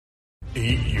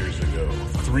8 years ago,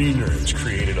 three nerds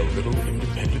created a little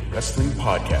independent wrestling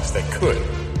podcast that could,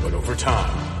 but over time,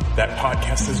 that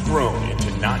podcast has grown into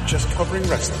not just covering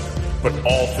wrestling, but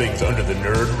all things under the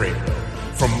nerd rainbow.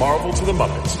 From Marvel to the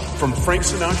Muppets, from Frank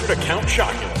Sinatra to Count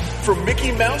Chocula, from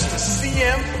Mickey Mouse to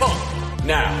CM Punk.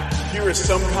 Now, here is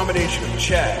some combination of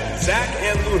Chad, Zach,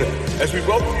 and Luna as we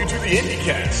welcome you to the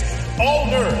IndieCast. All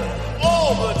nerd,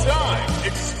 all the time,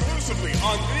 exclusively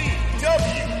on the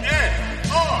WNR.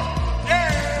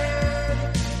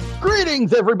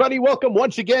 Greetings, everybody. Welcome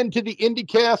once again to the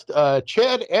IndieCast.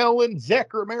 Chad Allen,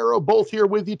 Zach Romero, both here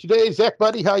with you today. Zach,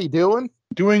 buddy, how you doing?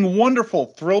 Doing wonderful.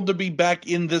 Thrilled to be back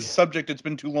in this subject. It's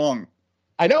been too long.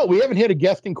 I know. We haven't had a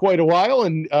guest in quite a while,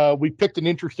 and we picked an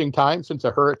interesting time since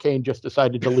a hurricane just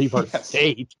decided to leave our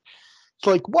state. It's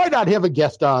like, why not have a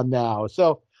guest on now?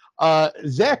 So,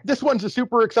 Zach, this one's a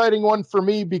super exciting one for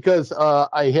me because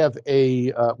we have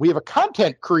a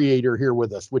content creator here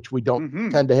with us, which we don't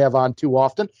tend to have on too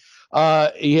often.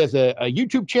 He has a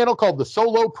YouTube channel called The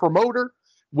Solo Promoter,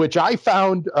 which I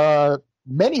found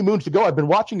many moons ago. I've been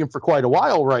watching him for quite a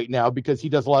while right now because he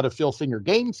does a lot of Phil Singer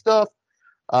game stuff.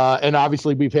 And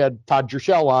obviously we've had Todd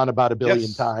Jershell on about a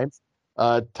billion times.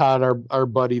 Todd, our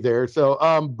buddy there. So,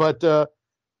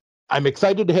 I'm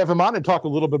excited to have him on and talk a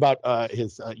little bit about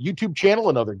his YouTube channel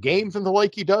and other games and the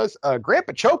like he does. Grant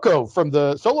Pachoco from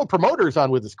the Solo Promoters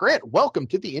on with us. Grant, welcome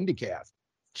to the IndieCast.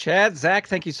 Chad, Zach,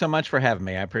 thank you so much for having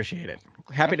me. I appreciate it.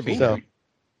 Happy to be here.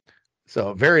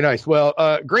 So very nice. Well,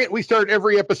 Grant, we start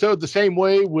every episode the same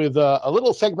way with a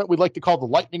little segment we'd like to call the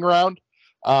lightning round.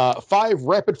 5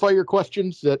 rapid fire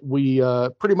questions that we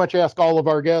pretty much ask all of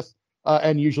our guests.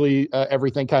 And usually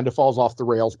everything kind of falls off the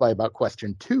rails by about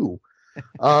question 2.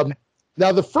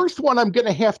 Now, the first one I'm going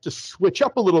to have to switch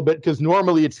up a little bit because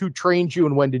normally it's who trained you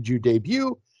and when did you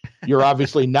debut? You're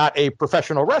obviously not a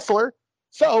professional wrestler.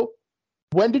 So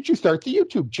when did you start the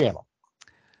YouTube channel?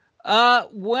 I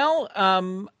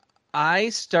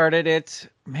started it,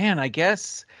 I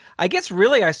guess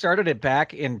really I started it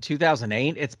back in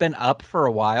 2008. It's been up for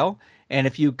a while. And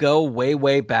if you go way,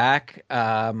 way back,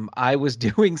 I was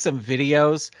doing some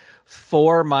videos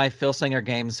for my Phil Singer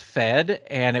Games Fed,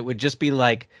 and it would just be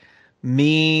like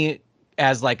me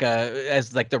as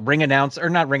the ring announcer, or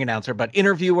not ring announcer, but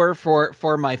interviewer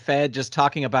for my Fed, just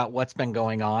talking about what's been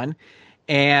going on.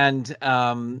 And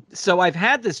so I've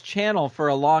had this channel for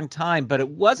a long time, but it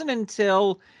wasn't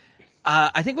until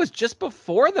I think it was just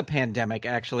before the pandemic,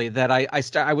 actually, that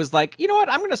I was like, you know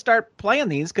what, I'm going to start playing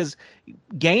these because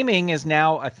gaming is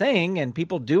now a thing and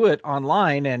people do it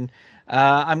online. And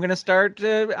I'm going to start.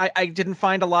 I didn't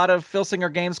find a lot of Phil Singer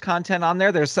Games content on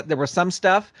there. There was some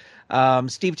stuff.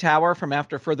 Steve Tower from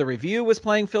After Further Review was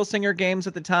playing Phil Singer Games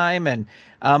at the time, and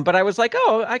but I was like,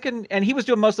 oh, I can. And he was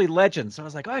doing mostly Legends, so I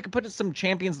was like, oh, I could put some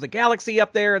Champions of the Galaxy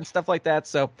up there and stuff like that.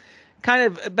 So, kind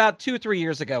of about 2-3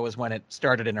 years ago is when it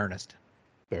started in earnest.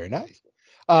 Very nice.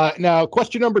 Now,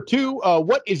 question number 2: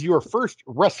 what is your first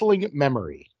wrestling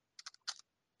memory?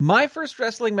 My first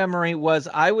wrestling memory was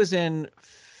I was in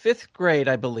 5th grade,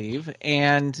 I believe,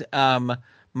 and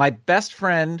my best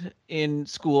friend in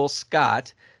school,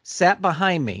 Scott, sat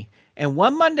behind me. And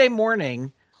one Monday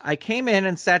morning, I came in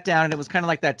and sat down, and it was kind of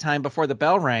like that time before the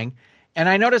bell rang. And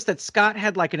I noticed that Scott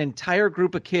had like an entire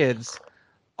group of kids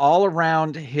all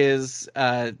around his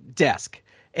desk.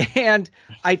 And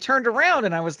I turned around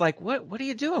and I was like, what are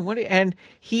you doing? And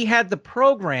he had the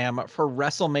program for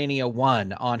WrestleMania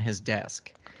 1 on his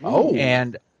desk. Oh.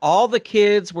 And all the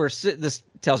kids were, this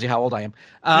tells you how old I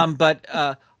am. But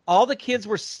all the kids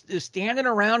were standing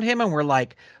around him, and we're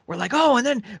like, oh, and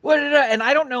then what? And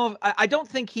I don't know. I don't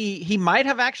think he might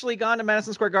have actually gone to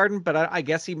Madison Square Garden, but I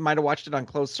guess he might have watched it on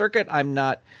closed circuit. I'm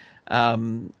not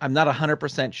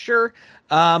 100% sure.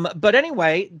 But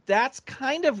anyway, that's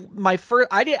kind of my first.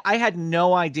 I had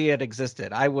no idea it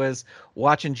existed. I was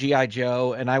watching G.I.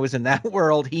 Joe, and I was in that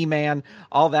world, He-Man,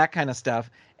 all that kind of stuff.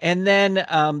 And then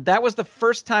that was the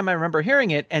first time I remember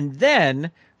hearing it. And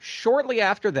then shortly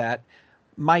after that,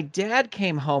 my dad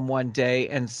came home one day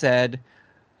and said,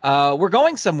 we're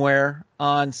going somewhere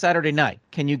on Saturday night.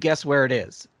 Can you guess where it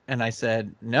is? And I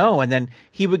said, no. And then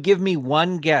he would give me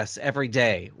one guess every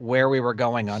day where we were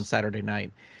going on Saturday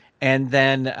night. And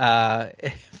then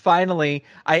finally,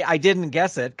 I didn't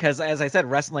guess it because, as I said,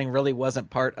 wrestling really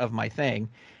wasn't part of my thing.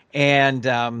 And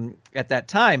at that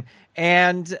time,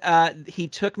 and he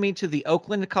took me to the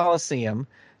Oakland Coliseum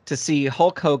to see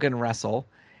Hulk Hogan wrestle.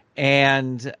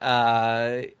 And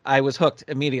I was hooked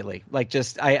immediately. Like,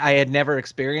 just I had never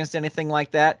experienced anything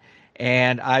like that.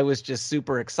 And I was just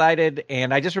super excited.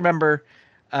 And I just remember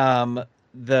the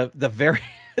very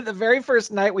the very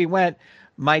first night we went,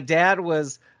 my dad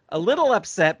was a little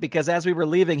upset because as we were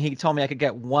leaving, he told me I could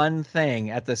get one thing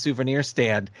at the souvenir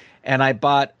stand, and I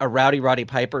bought a Rowdy Roddy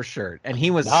Piper shirt, and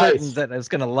he was certain that I was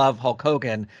going to love Hulk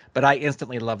Hogan, but I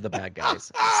instantly loved the bad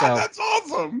guys. So that's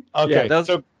awesome. Okay,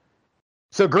 yeah,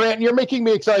 so Grant, you're making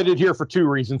me excited here for two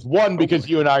reasons. One, because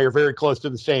you and I are very close to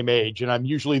the same age, and I'm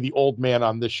usually the old man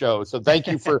on this show. So thank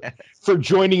you for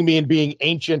joining me and being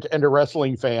ancient and a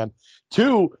wrestling fan.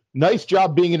 Two, nice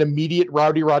job being an immediate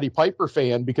Rowdy Roddy Piper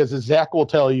fan, because as Zach will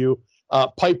tell you,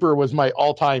 Piper was my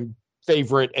all-time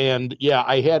favorite. And yeah,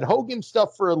 I had Hogan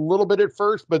stuff for a little bit at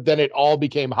first, but then it all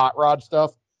became Hot Rod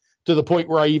stuff, to the point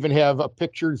where I even have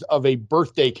pictures of a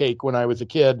birthday cake when I was a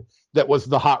kid that was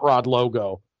the Hot Rod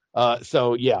logo.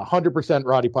 So yeah, 100%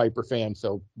 Roddy Piper fan.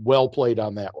 So well played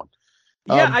on that one.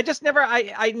 Yeah,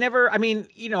 I mean,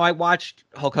 you know, I watched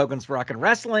Hulk Hogan's Rock and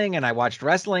Wrestling, and I watched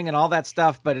wrestling and all that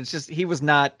stuff, but it's just, he was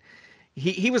not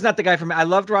the guy for me. I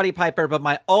loved Roddy Piper, but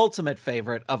my ultimate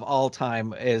favorite of all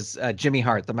time is Jimmy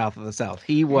Hart, the Mouth of the South.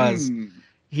 He was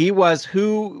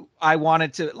who I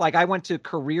wanted to, like, I went to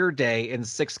career day in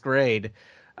 6th grade.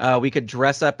 We could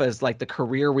dress up as like the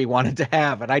career we wanted to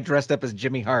have. And I dressed up as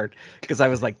Jimmy Hart because I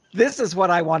was like, this is what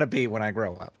I want to be when I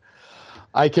grow up.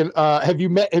 I can, I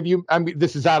mean,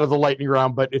 this is out of the lightning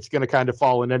round, but it's going to kind of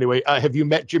fall in anyway. Have you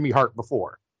met Jimmy Hart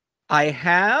before? I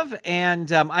have,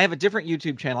 and I have a different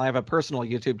YouTube channel. I have a personal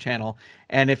YouTube channel.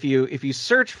 And if you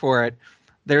search for it,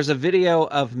 there's a video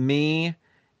of me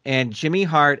and Jimmy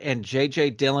Hart and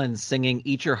J.J. Dillon singing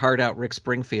Eat Your Heart Out, Rick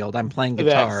Springfield. I'm playing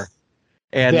guitar.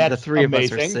 And the three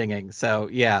amazing. of us are singing. So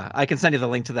yeah, I can send you the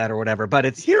link to that or whatever. But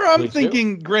it's here. I'm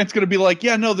thinking Grant's going to be like,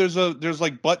 yeah, no, there's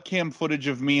like butt cam footage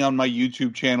of me on my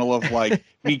YouTube channel of like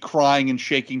me crying and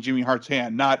shaking Jimmy Hart's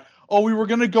hand. Not, oh, we were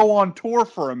going to go on tour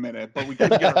for a minute, but we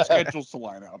couldn't get our schedules to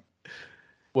line up.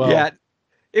 Well, yeah,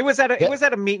 it was at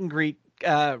a meet and greet,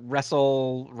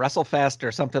 WrestleFest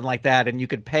or something like that, and you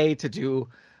could pay to do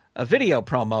a video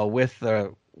promo with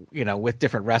with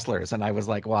different wrestlers, and I was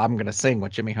like, well, I'm going to sing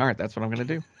with Jimmy Hart. That's what I'm going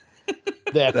to do.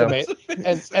 That's amazing.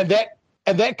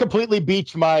 And that completely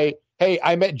beats my, hey,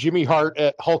 I met Jimmy Hart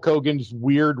at Hulk Hogan's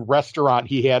weird restaurant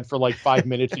he had for like 5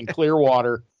 minutes in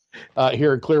Clearwater,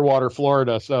 here in Clearwater,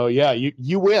 Florida. So yeah,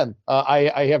 you win.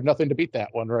 I have nothing to beat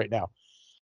that one right now.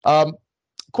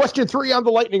 Question 3 on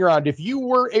the lightning round. If you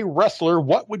were a wrestler,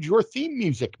 what would your theme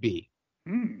music be?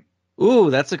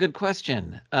 Ooh, that's a good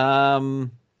question.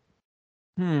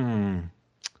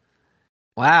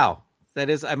 Wow. That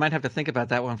is, I might have to think about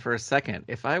that one for a second.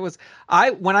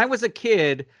 When I was a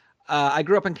kid, I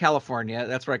grew up in California.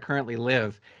 That's where I currently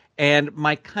live. And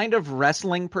my kind of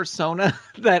wrestling persona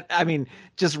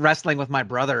just wrestling with my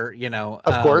brother,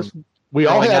 Of course. We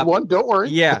all had one. Don't worry.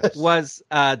 Yeah. Was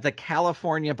the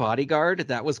California Bodyguard.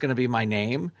 That was going to be my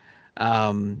name.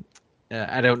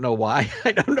 I don't know why.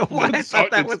 I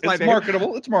thought that was my name.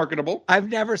 It's marketable. I've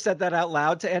never said that out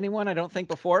loud to anyone, I don't think,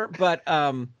 before. But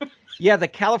yeah, the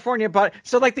California body.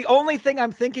 So like the only thing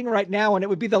I'm thinking right now, and it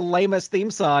would be the lamest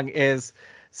theme song, is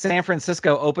San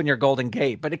Francisco, Open Your Golden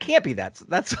Gate. But it can't be that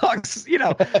song's,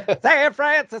 San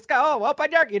Francisco,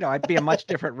 open your, I'd be a much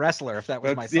different wrestler if that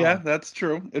was my song. Yeah, that's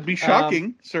true. It'd be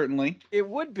shocking, certainly. It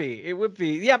would be.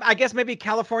 Yeah, I guess maybe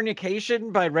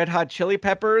Californication by Red Hot Chili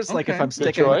Peppers. Okay, like if I'm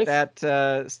sticking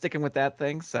with that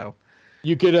thing. So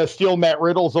you could steal Matt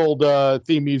Riddle's old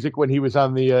theme music when he was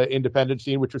on the independent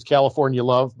scene, which was California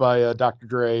Love by Dr.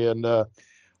 Dre and I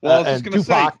was just going to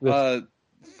say,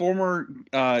 former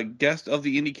guest of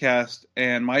the IndyCast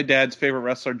and my dad's favorite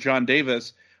wrestler, John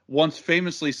Davis, once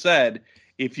famously said,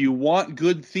 if you want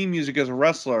good theme music as a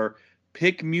wrestler,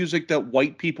 pick music that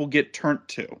white people get turned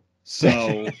to.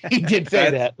 So he did say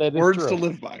that. That is words true. To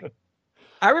live by.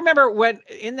 I remember when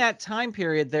in that time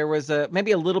period, there was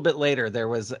maybe a little bit later,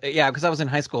 because I was in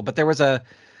high school, but there was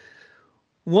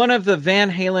one of the Van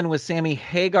Halen with Sammy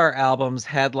Hagar albums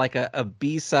had like a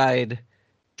B-side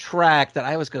track that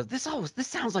I always go, this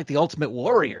sounds like the Ultimate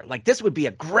Warrior. Like this would be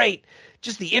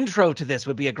just the intro to this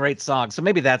would be a great song. So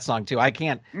maybe that song too. I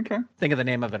can't think of the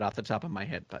name of it off the top of my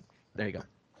head, but there you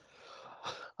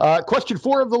go. Question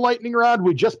 4 of the lightning round.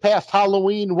 We just passed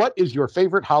Halloween. What is your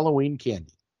favorite Halloween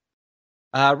candy?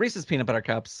 Reese's Peanut Butter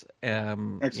Cups.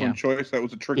 Excellent choice. That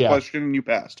was a trick question and you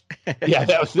passed. Yeah,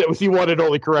 that was the one and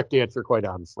only correct answer, quite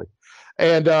honestly.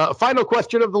 And final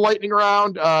question of the lightning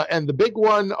round, and the big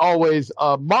one always,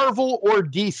 Marvel or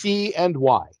DC, and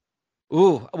why?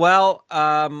 Ooh, well,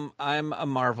 I'm a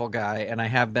Marvel guy, and I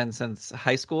have been since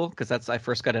high school, because I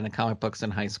first got into comic books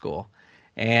in high school.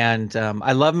 And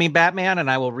I love me Batman,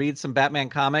 and I will read some Batman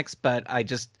comics, but I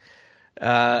just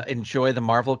enjoy the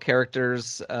Marvel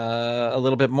characters a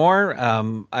little bit more.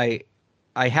 I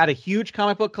had a huge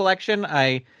comic book collection.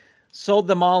 I sold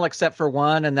them all except for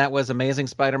one, and that was Amazing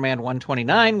Spider-Man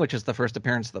 129, which is the first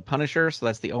appearance of the Punisher. So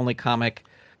that's the only comic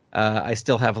I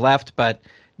still have left. But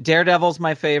Daredevil's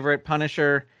my favorite,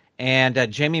 Punisher, and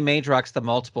Jamie Madrox, the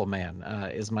Multiple Man,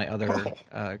 is my other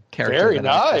character. Very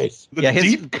nice. His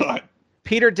deep cut.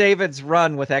 Peter David's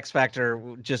run with X Factor,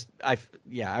 I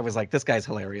was like, this guy's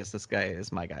hilarious. This guy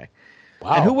is my guy.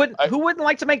 Wow. And who wouldn't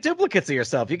like to make duplicates of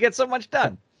yourself? You get so much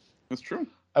done. That's true.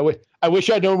 I wish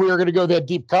I'd known we were going to go that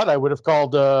deep cut. I would have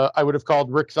called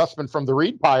Rick Sussman from the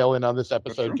Reed pile in on this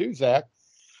episode too, Zach.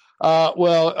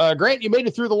 Grant, you made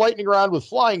it through the lightning round with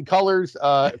flying colors.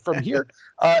 From here,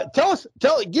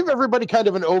 give everybody kind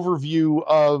of an overview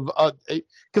of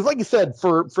because, like you said,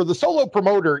 for the solo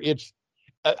promoter, it's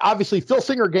obviously Phil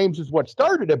Singer Games is what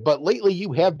started it, but lately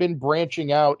you have been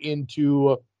branching out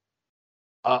into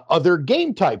other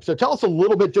game types. So tell us a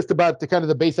little bit just about the kind of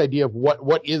the base idea of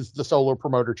what is the solo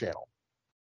promoter channel.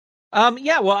 I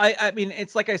mean,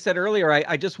 it's like I said earlier,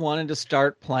 I just wanted to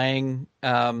start playing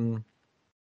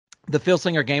the Phil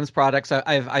Singer Games products.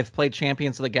 I've played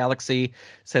Champions of the Galaxy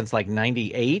since like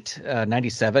 98,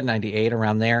 97, 98,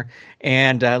 around there.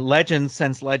 And Legends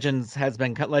of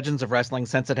Wrestling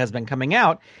since it has been coming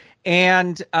out.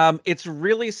 And it's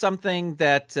really something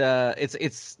that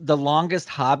it's the longest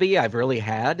hobby I've really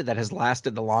had that has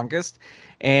lasted the longest.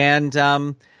 And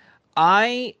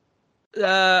I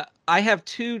have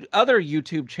two other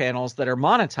YouTube channels that are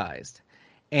monetized.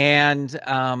 And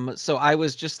so I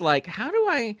was just like, how do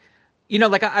I,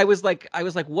 I was like,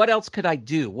 what else could I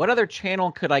do? What other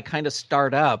channel could I kind of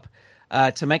start up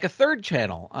to make a third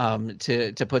channel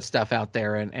to put stuff out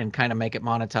there and kind of make it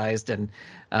monetized and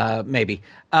maybe.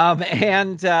 I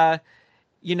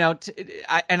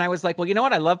was like, well, you know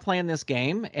what? I love playing this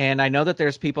game, and I know that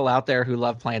there's people out there who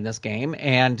love playing this game.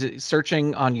 And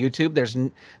searching on YouTube,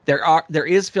 there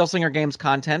is Phil Singer Games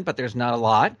content, but there's not a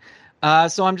lot.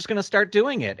 So I'm just going to start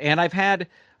doing it. And I've had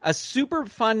a super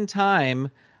fun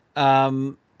time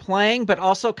playing, but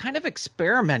also kind of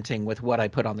experimenting with what I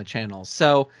put on the channel.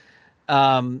 So,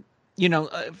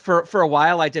 for a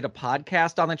while I did a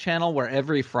podcast on the channel where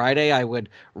every Friday I would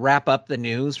wrap up the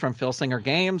news from Phil Singer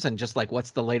Games and just like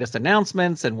what's the latest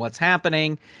announcements and what's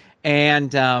happening.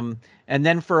 And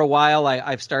then for a while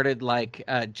I've started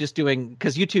just doing,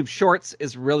 because YouTube Shorts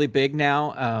is really big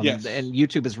now. Yes. And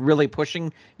YouTube is really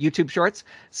pushing YouTube Shorts.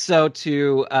 So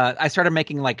I started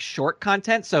making like short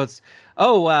content. So it's,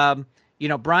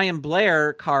 Brian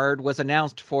Blair card was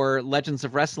announced for Legends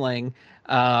of Wrestling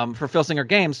for Phil Singer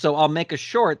Games. So I'll make a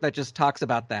short that just talks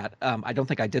about that. I don't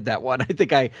think I did that one. I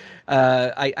think I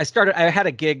had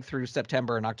a gig through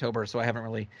September and October, so I haven't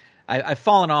really, I've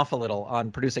fallen off a little on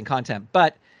producing content.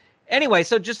 But anyway,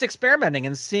 so just experimenting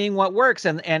and seeing what works.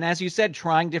 And as you said,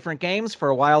 trying different games. For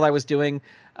a while I was doing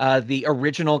the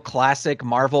original classic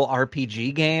Marvel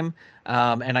RPG game.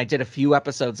 And I did a few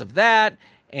episodes of that.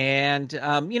 And,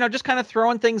 just kind of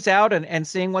throwing things out and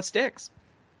seeing what sticks.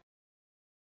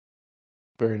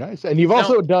 Very nice. And you've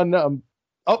also done,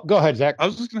 go ahead, Zach. I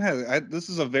was just going to have, this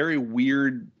is a very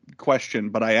weird question,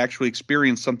 but I actually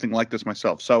experienced something like this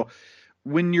myself. So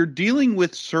when you're dealing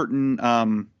with certain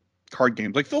card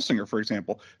games, like Phil Singer, for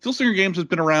example, Phil Singer Games has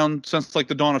been around since like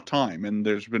the dawn of time, and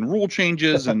there's been rule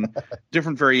changes and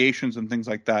different variations and things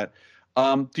like that.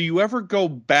 Do you ever go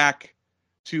back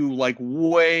to like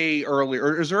way early,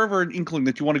 or is there ever an inkling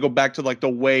that you want to go back to like the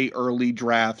way early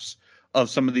drafts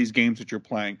of some of these games that you're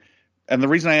playing? And the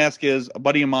reason I ask is a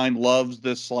buddy of mine loves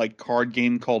this like card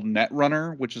game called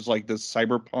Netrunner, which is like this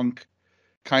cyberpunk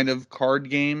kind of card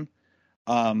game.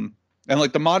 And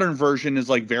like the modern version is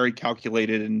like very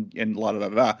calculated and la da da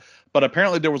da. But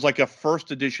apparently there was like a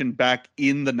first edition back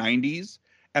in the 90s,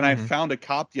 and I found a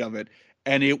copy of it,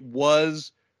 and it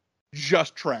was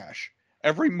just trash.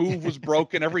 Every move was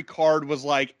broken. Every card was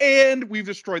like, and we've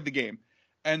destroyed the game.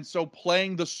 And so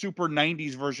playing the super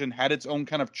 90s version had its own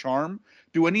kind of charm.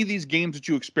 Do any of these games that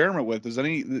you experiment with,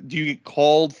 do you get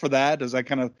called for that? Does that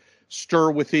kind of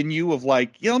stir within you of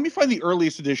like, let me find the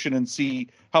earliest edition and see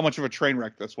how much of a train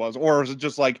wreck this was? Or is it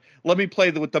just like, let me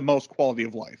play with the most quality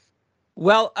of life?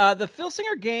 Well, the Phil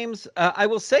Singer Games, I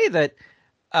will say that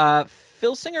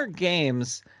Phil Singer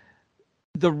Games,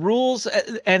 the rules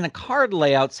and the card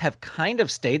layouts have kind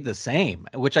of stayed the same,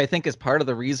 which I think is part of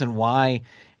the reason why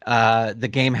the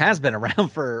game has been around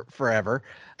for forever,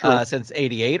 since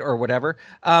 88 or whatever.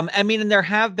 And there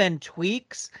have been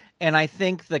tweaks, and I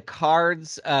think the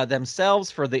cards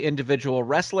themselves for the individual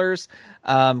wrestlers,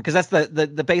 because that's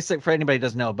the basic, for anybody who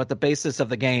doesn't know, but the basis of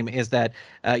the game is that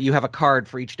you have a card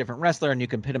for each different wrestler and you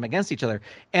can pit them against each other.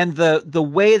 And the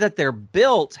way that they're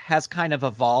built has kind of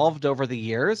evolved over the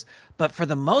years, but for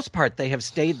the most part, they have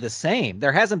stayed the same.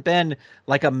 There hasn't been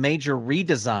like a major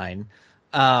redesign.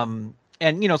 And,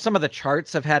 some of the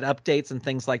charts have had updates and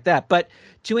things like that. But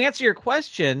to answer your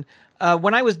question,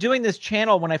 when I was doing this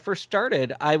channel, when I first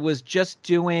started, I was just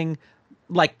doing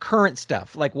like current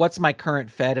stuff, like what's my current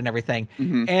fed and everything.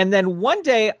 Mm-hmm. And then one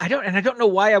day, I don't know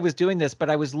why I was doing this, but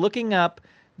I was looking up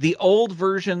the old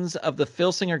versions of the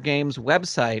Filsinger Games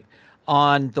website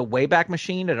on the Wayback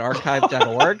Machine at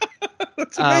archive.org.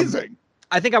 That's amazing.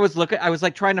 I think I was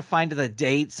like trying to find the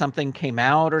date something came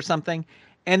out or something.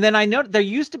 And then I noticed there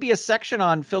used to be a section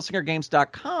on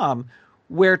filsingergames.com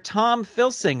where Tom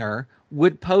Filsinger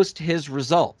would post his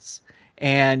results.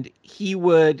 And he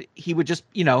would just,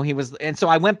 and so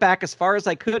I went back as far as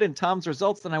I could in Tom's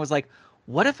results. And I was like,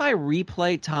 what if I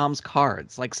replay Tom's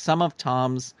cards, like some of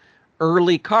Tom's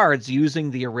early cards using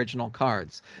the original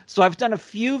cards? So I've done a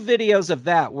few videos of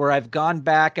that where I've gone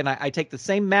back and I take the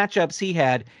same matchups he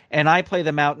had and I play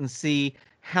them out and see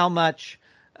how much,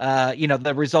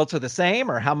 the results are the same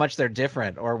or how much they're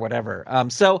different or whatever.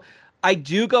 So I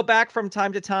do go back from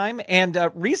time to time. And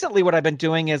recently what I've been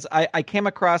doing is I came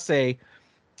across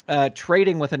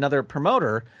trading with another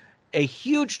promoter, a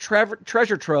huge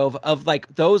treasure trove of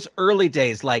like those early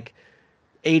days, like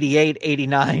 88,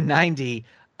 89, 90,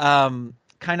 kind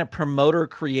of promoter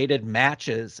created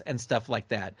matches and stuff like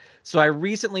that. So I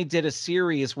recently did a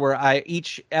series where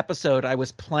each episode I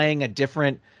was playing a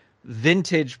different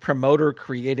vintage promoter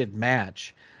created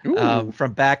match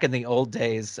from back in the old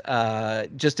days,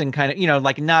 just in kind of,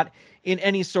 like not in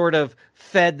any sort of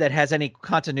fed that has any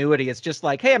continuity. It's just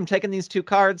like, hey, I'm taking these two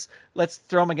cards, let's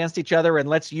throw them against each other and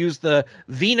let's use the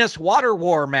Venus Water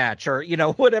War match or,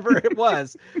 whatever it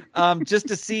was, just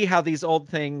to see how these old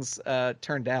things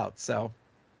turned out. So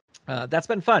that's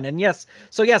been fun. And yes,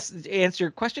 to answer your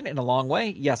question in a long way,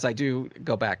 yes, I do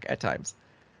go back at times.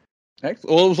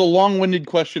 Excellent. Well, it was a long-winded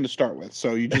question to start with,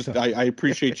 so you just I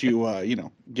appreciate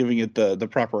you giving it the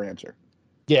proper answer.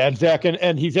 Yeah, and Zach,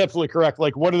 and he's absolutely correct.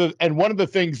 Like one of the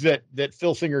things that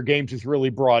Filsinger Games has really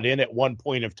brought in at one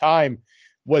point of time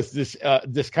was this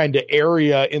kind of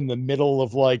area in the middle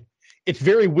of like, it's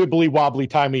very wibbly wobbly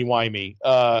timey wimey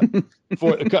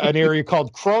for an area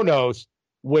called Kronos,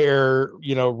 where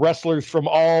wrestlers from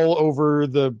all over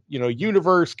the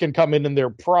universe can come in their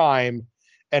prime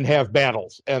and have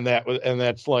battles, and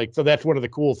that's like, so that's one of the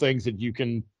cool things that you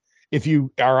can, if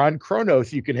you are on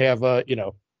Kronos, you can have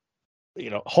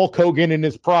Hulk Hogan in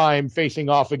his prime facing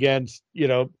off against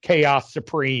Chaos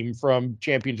Supreme from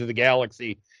Champions of the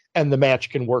Galaxy, and the match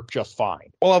can work just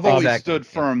fine. Well, I've always stood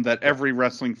firm that every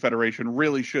wrestling federation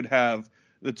really should have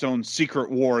its own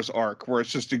Secret Wars arc where it's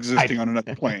just existing on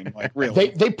another plane. Like,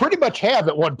 really, they pretty much have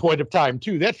at one point of time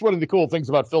too. That's one of the cool things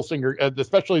about Filsinger,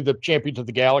 especially the Champions of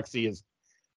the Galaxy, is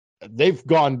they've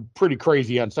gone pretty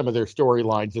crazy on some of their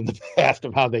storylines in the past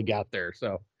of how they got there.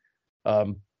 So,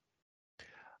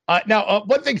 now,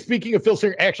 one thing, speaking of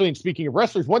Filsinger, actually, and speaking of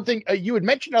wrestlers, one thing you had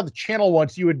mentioned on the channel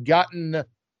once, you had gotten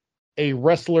a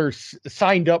wrestler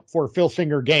signed up for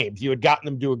Filsinger Games. You had gotten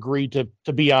them to agree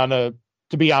to be on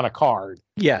a card.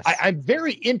 Yes, I'm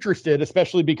very interested,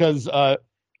 especially because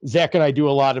Zach and I do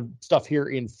a lot of stuff here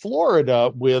in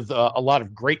Florida with a lot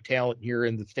of great talent here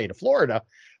in the state of Florida.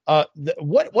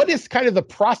 What is kind of the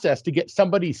process to get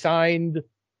somebody signed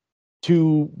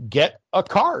to get a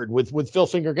card with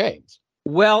Filsinger Games?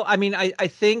 Well, I mean, I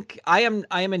think I am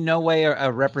in no way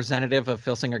a representative of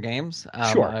Filsinger Games.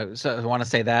 Sure. So I want to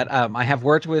say that. I have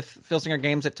worked with Filsinger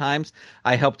Games at times.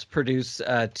 I helped produce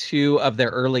 2 of their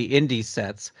early indie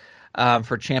sets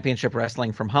for Championship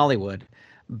Wrestling from Hollywood.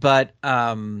 But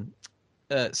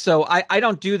so I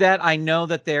don't do that. I know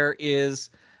that there is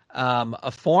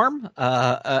a form,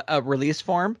 a release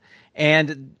form,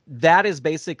 and that is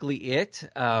basically it.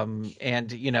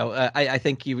 I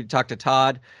think you would talk to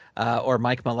Todd or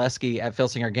Mike Molesky at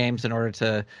Filsinger Games in order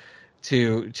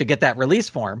to get that release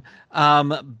form.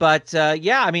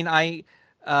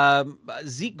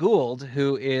 Zeke Gould,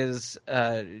 who is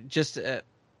just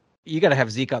you got to have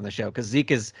Zeke on the show, because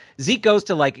Zeke goes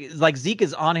to like Zeke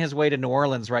is on his way to New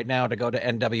Orleans right now to go to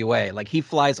NWA. Like, he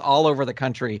flies all over the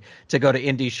country to go to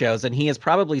indie shows, and he has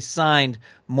probably signed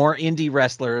more indie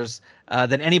wrestlers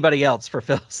than anybody else for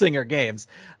Filsinger Games.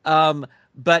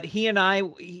 But he and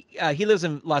he lives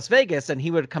in Las Vegas, and he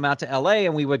would come out to LA,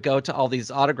 and we would go to all these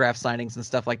autograph signings and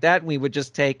stuff like that. And we would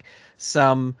just take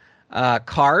some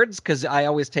cards, because I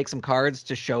always take some cards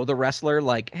to show the wrestler,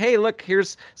 like, hey, look,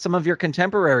 here's some of your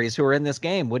contemporaries who are in this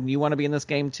game. Wouldn't you want to be in this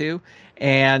game too?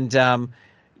 And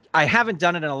I haven't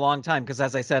done it in a long time because,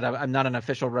 as I said, I'm not an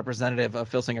official representative of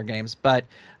Filsinger Games, but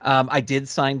I did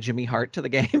sign Jimmy Hart to the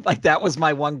game. Like that was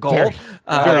my one goal.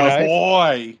 Nice.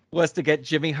 Boy, was to get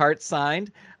Jimmy Hart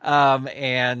signed,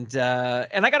 and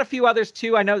I got a few others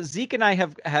too. I know Zeke and I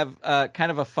have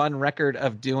kind of a fun record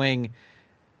of doing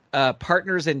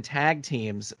partners in tag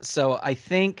teams. So I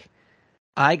think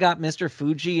I got Mr.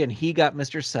 Fuji and he got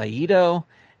Mr. Saito,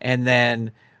 and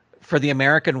then for the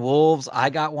American Wolves,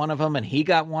 I got one of them and he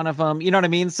got one of them. You know what I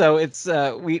mean? So it's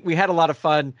we had a lot of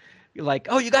fun. Like,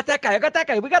 oh, you got that guy, I got that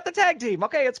guy, we got the tag team.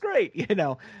 Okay, it's great, you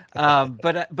know.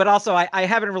 But also I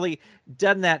haven't really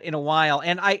done that in a while,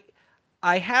 and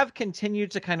I have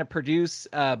continued to kind of produce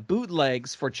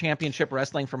bootlegs for Championship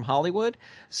Wrestling from Hollywood.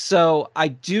 So I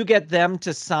do get them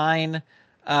to sign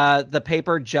the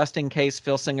paper just in case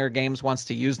Filsinger Games wants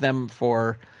to use them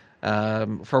for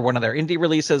one of their indie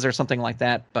releases or something like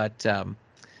that. But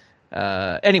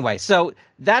anyway, so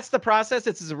that's the process.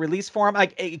 It's a release form.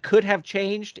 It could have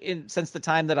changed since the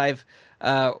time that I've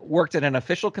worked in an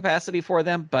official capacity for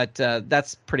them, but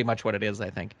that's pretty much what it is, I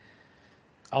think.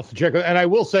 I'll have to check. And I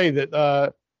will say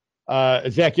that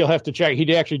Zach, you'll have to check.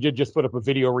 He actually did just put up a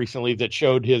video recently that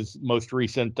showed his most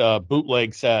recent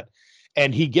bootleg set,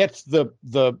 and he gets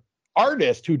the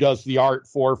artist who does the art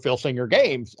for Filsinger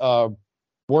Games.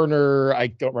 Werner, I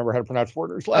don't remember how to pronounce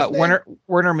Werner's last name.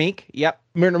 Werner Meek. Yep.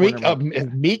 Werner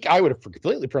Meek. Meek, I would have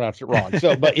completely pronounced it wrong.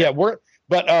 So, but yeah,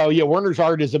 Werner's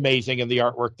art is amazing, and the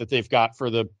artwork that they've got for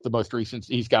the most recent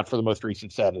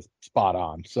set is spot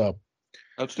on. So,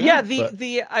 yeah,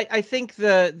 I think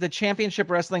the Championship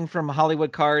Wrestling from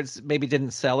Hollywood cards maybe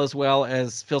didn't sell as well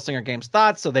as Filsinger Games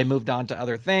thought, so they moved on to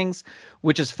other things,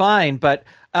 which is fine. But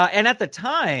and at the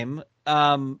time,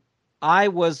 I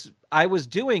was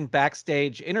doing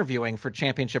backstage interviewing for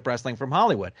Championship Wrestling from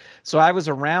Hollywood. So I was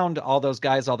around all those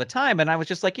guys all the time. And I was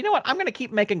just like, you know what? I'm going to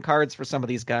keep making cards for some of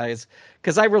these guys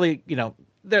because I really, you know,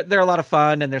 they're a lot of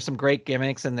fun and there's some great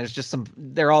gimmicks and there's just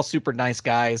they're all super nice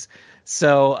guys.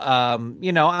 So,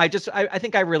 you know, I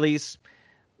think I release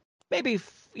maybe,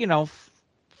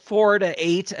 4 to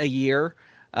 8 a year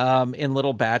in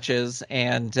little batches.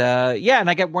 And and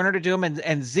I get Werner to do them.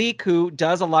 And Zeke, who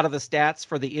does a lot of the stats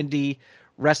for the indie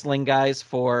wrestling guys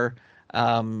for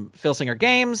Filsinger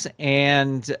Games,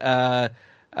 and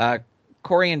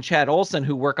Corey and Chad Olson,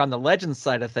 who work on the Legends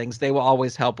side of things, they will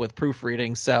always help with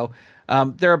proofreading. So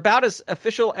they're about as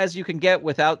official as you can get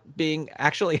without being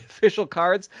actually official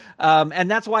cards.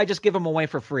 And that's why I just give them away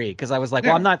for free, because I was like,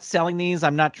 well, I'm not selling these.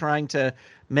 I'm not trying to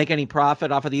make any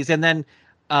profit off of these. And then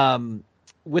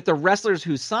with the wrestlers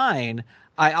who sign,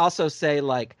 I also say,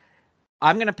 like,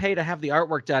 I'm going to pay to have the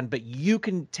artwork done, but you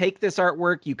can take this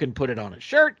artwork, you can put it on a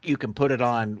shirt, you can put it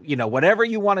on, whatever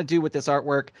you want to do with this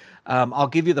artwork. I'll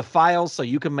give you the files so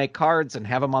you can make cards and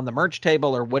have them on the merch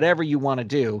table or whatever you want to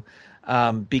do.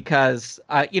 Because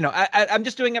I'm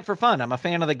just doing it for fun. I'm a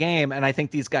fan of the game, and I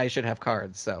think these guys should have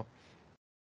cards. So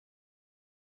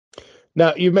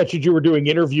now you mentioned you were doing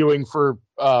interviewing for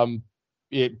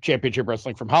Championship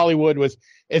Wrestling from Hollywood.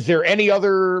 Is there any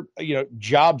other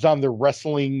jobs on the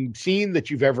wrestling scene that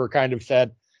you've ever kind of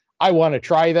said, I want to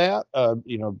try that?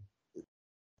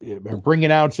 Ring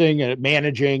announcing and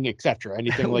managing, etc.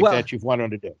 Anything like that you've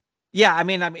wanted to do? Yeah, I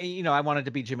mean, I wanted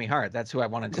to be Jimmy Hart. That's who I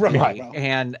wanted to be.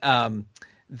 And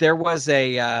there was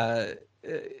a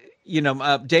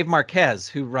Dave Marquez,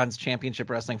 who runs Championship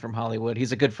Wrestling from Hollywood.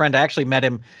 He's a good friend. I actually met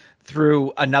him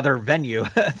through another venue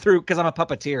because I'm a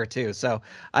puppeteer too. So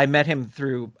I met him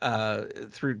through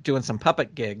doing some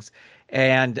puppet gigs,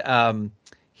 and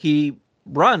he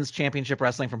runs Championship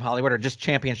Wrestling from Hollywood, or just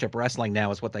Championship Wrestling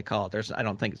now is what they call it. I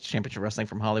don't think it's Championship Wrestling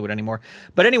from Hollywood anymore.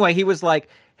 But anyway, he was like,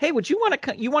 hey, you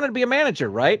wanted to be a manager,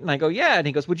 right? And I go, yeah. And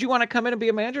he goes, would you want to come in and be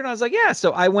a manager? And I was like, yeah.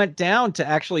 So I went down to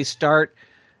actually start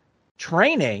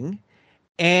training.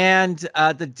 And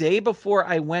the day before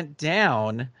I went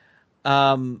down,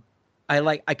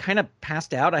 I kind of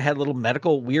passed out. I had a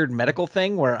little weird medical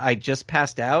thing where I just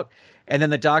passed out. And then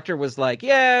the doctor was like,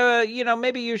 yeah,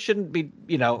 maybe you shouldn't be,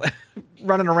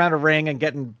 running around a ring and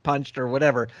getting punched or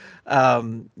whatever,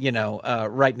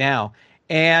 right now.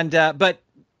 And, but,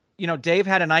 Dave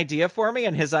had an idea for me,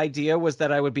 and his idea was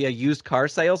that I would be a used car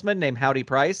salesman named Howdy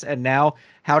Price. And now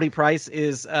Howdy Price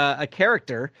is a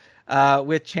character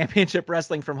with Championship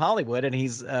Wrestling from Hollywood. And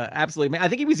he's absolutely, I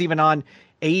think he was even on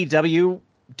AEW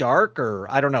Dark, or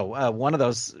I don't know, one of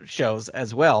those shows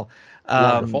as well.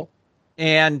 Wonderful.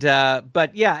 And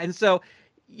but yeah, and so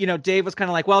Dave was kind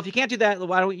of like, well, if you can't do that,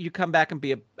 why don't you come back and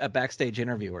be a backstage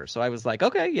interviewer? So I was like,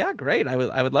 okay, yeah, great, I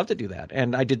would love to do that.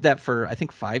 And I did that for I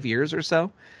think 5 years or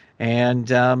so, And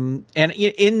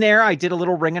in there, I did a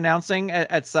little ring announcing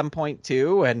at some point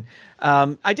too. And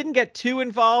I didn't get too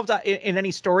involved in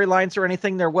any storylines or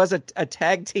anything. There was a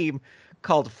tag team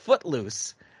called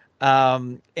Footloose.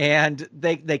 And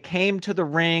they came to the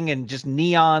ring and just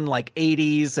neon like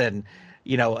 80s and,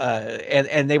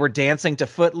 and they were dancing to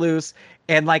Footloose.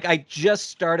 And like, I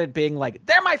just started being like,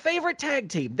 they're my favorite tag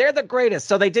team. They're the greatest.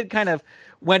 So they did kind of,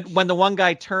 when the one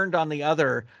guy turned on the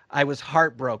other, I was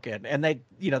heartbroken. And they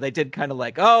did kind of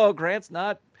like, oh, Grant's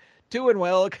not doing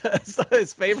well because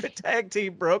his favorite tag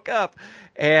team broke up.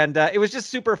 And it was just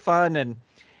super fun. And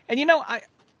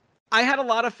I had a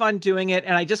lot of fun doing it,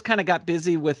 and I just kind of got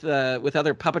busy with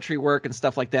other puppetry work and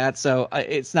stuff like that. So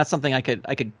it's not something I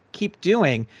could keep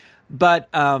doing. But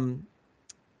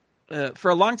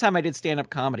for a long time, I did stand-up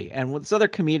comedy, and with this other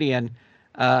comedian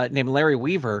named Larry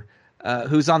Weaver,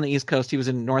 who's on the East Coast. He was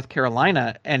in North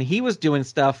Carolina, and he was doing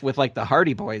stuff with like the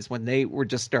Hardy Boys when they were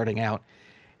just starting out.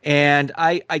 And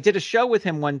I did a show with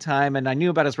him one time, and I knew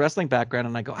about his wrestling background,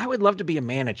 and I go, I would love to be a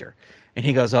manager. And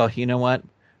he goes, oh, you know what?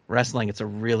 Wrestling, it's a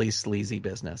really sleazy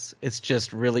business. It's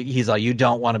just really, he's like, you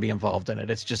don't want to be involved in it.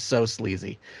 It's just so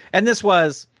sleazy. And this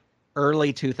was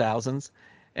early 2000s.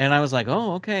 And I was like,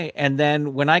 oh, okay. And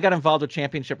then when I got involved with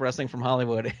Championship Wrestling from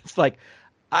Hollywood, it's like,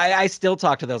 I still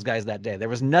talk to those guys that day. There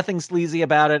was nothing sleazy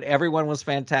about it. Everyone was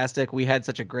fantastic. We had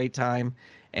such a great time.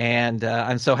 And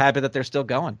I'm so happy that they're still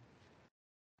going.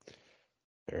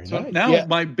 Very nice. Now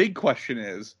my big question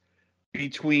is,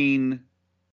 between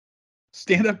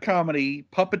stand-up comedy,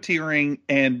 puppeteering,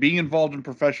 and being involved in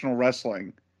professional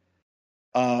wrestling,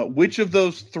 which of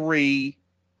those three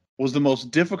was the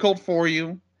most difficult for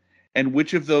you, and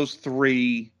which of those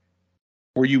three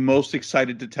were you most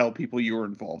excited to tell people you were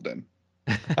involved in?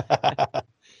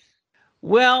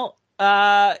 Well,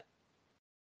 that's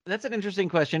an interesting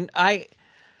question.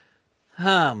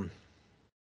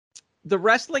 The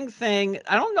wrestling thing,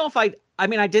 I don't know if I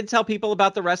did tell people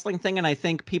about the wrestling thing, and I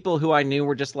think people who I knew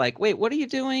were just like, wait, what are you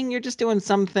doing? You're just doing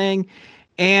something.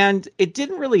 And it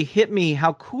didn't really hit me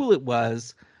how cool it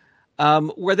was,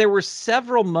 where there were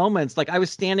several moments. Like I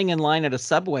was standing in line at a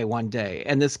Subway one day,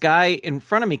 and this guy in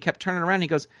front of me kept turning around. And he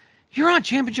goes, you're on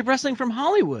Championship Wrestling from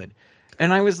Hollywood.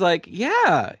 And I was like,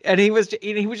 yeah. And he was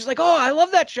just like, oh, I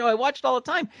love that show. I watched all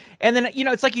the time. And then,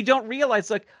 it's like you don't realize,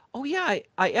 like, oh, yeah,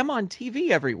 I am on TV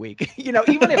every week.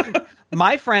 Even if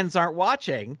my friends aren't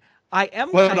watching, I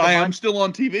am. But I am still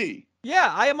on TV.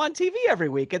 Yeah, I am on TV every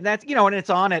week. And that's, and it's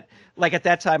on at, like at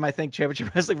that time, I think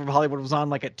Championship Wrestling from Hollywood was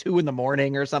on like at 2 a.m.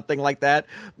 or something like that.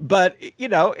 But,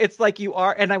 it's like you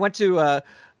are. And I went to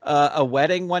a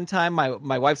wedding one time.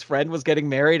 My wife's friend was getting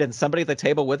married, and somebody at the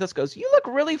table with us goes, you look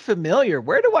really familiar.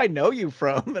 Where do I know you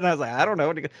from? And I was like, I don't know.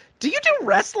 And he goes, do you do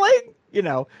wrestling?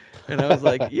 And I was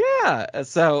like, yeah.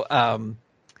 So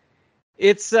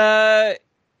it's that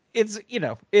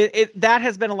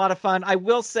has been a lot of fun. I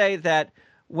will say that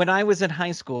when I was in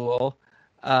high school,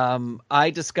 I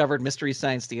discovered Mystery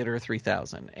Science Theater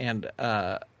 3000, and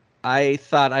I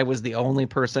thought I was the only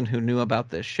person who knew about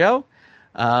this show.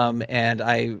 And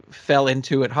I fell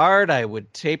into it hard. I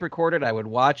would tape record it. I would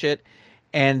watch it.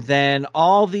 And then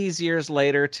all these years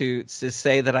later to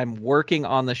say that I'm working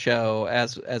on the show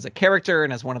as a character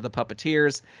and as one of the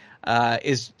puppeteers,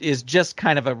 is just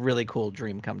kind of a really cool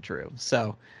dream come true.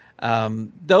 So,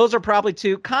 those are probably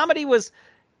two. Comedy was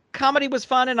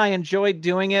fun, and I enjoyed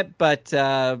doing it. But,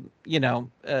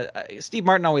 Steve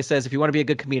Martin always says, if you want to be a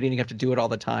good comedian, you have to do it all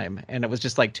the time. And it was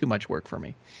just like too much work for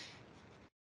me.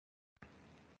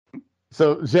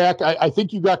 So, Zach, I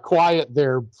think you got quiet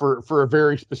there for a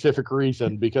very specific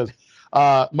reason, because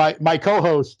my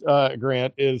co-host,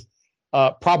 Grant, is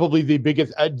probably the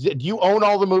biggest. Do you own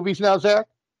all the movies now, Zach?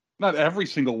 Not every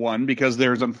single one, because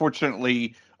there's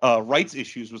unfortunately rights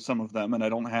issues with some of them, and I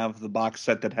don't have the box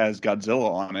set that has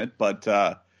Godzilla on it. But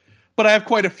I have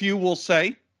quite a few, we'll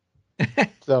say.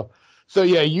 So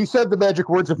yeah, you said the magic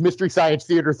words of Mystery Science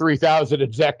Theater 3000,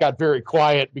 and Zach got very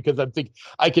quiet because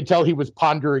I could tell he was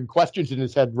pondering questions in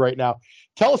his head right now.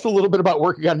 Tell us a little bit about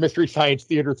working on Mystery Science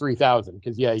Theater 3000,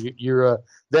 because you're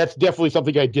that's definitely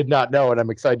something I did not know, and I'm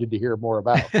excited to hear more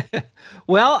about.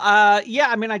 Well, yeah,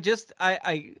 I mean,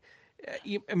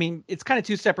 it's kind of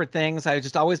two separate things. I've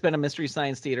just always been a Mystery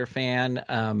Science Theater fan.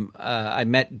 I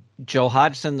met Joe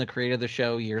Hodgson, the creator of the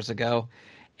show, years ago,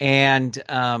 and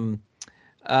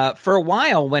for a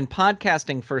while, when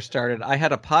podcasting first started, I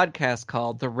had a podcast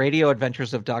called The Radio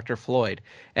Adventures of Dr. Floyd,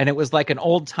 and it was like an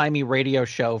old-timey radio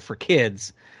show for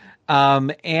kids.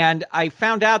 And I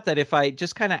found out that if I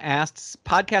just kind of asked,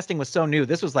 podcasting was so new.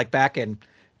 This was like back in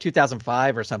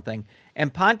 2005 or something,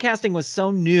 and podcasting was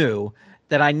so new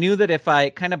that I knew that if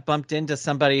I kind of bumped into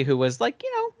somebody who was like,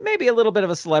 maybe a little bit of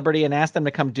a celebrity and asked them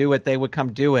to come do it, they would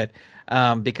come do it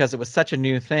because it was such a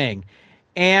new thing.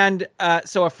 And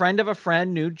so a friend of a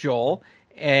friend knew Joel,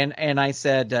 and I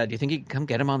said, do you think you can come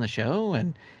get him on the show?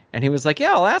 And he was like,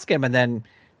 yeah, I'll ask him. And then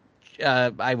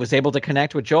I was able to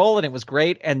connect with Joel, and it was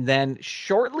great. And then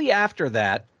shortly after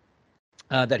that,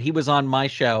 that he was on my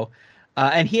show,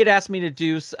 and he had asked me to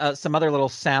do some other little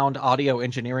sound audio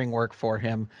engineering work for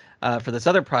him for this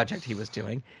other project he was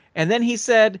doing. And then he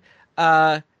said,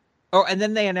 and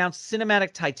then they announced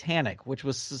Cinematic Titanic, which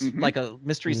was like a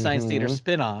Mystery Science Theater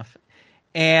spinoff.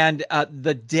 And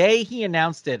the day he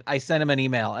announced it, I sent him an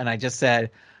email and I just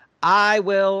said, I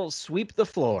will sweep the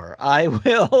floor. I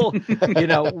will,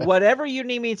 whatever you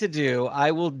need me to do,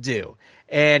 I will do.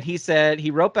 And he said,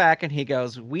 he wrote back and he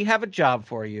goes, we have a job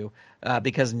for you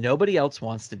because nobody else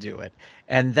wants to do it.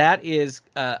 And that is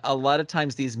a lot of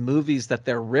times these movies that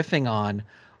they're riffing on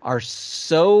are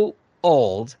so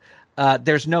old.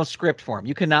 There's no script for them.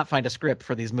 You cannot find a script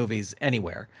for these movies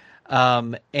anywhere.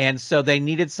 And so they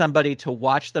needed somebody to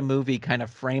watch the movie kind of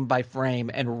frame by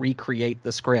frame and recreate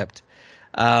the script.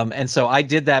 And so I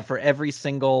did that for every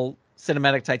single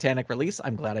Cinematic Titanic release.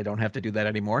 I'm glad I don't have to do that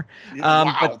anymore.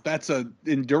 Wow, but that's an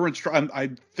endurance. I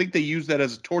think they use that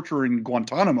as a torture in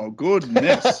Guantanamo.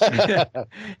 Goodness.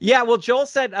 Yeah, well, Joel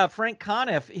said Frank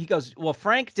Conniff, he goes, well,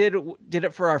 Frank did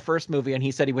it for our first movie, and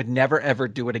he said he would never, ever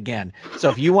do it again.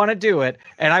 So if you want to do it,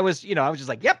 and I was just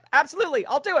like, yep, absolutely,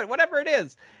 I'll do it, whatever it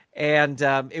is. And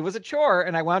it was a chore,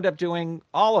 and I wound up doing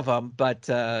all of them, but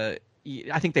I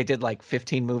think they did like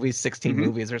 15 movies, 16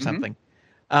 movies or something.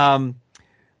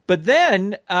 But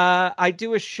then I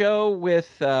do a show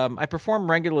with, I perform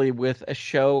regularly with a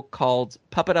show called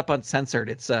Puppet Up Uncensored.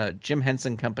 It's a Jim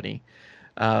Henson Company.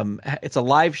 It's a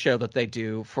live show that they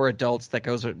do for adults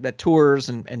that tours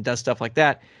and does stuff like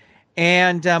that.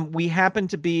 And we happened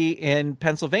to be in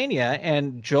Pennsylvania,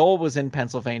 and Joel was in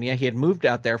Pennsylvania. He had moved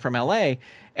out there from LA.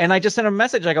 And I just sent him a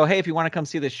message. I go, hey, if you want to come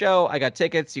see the show, I got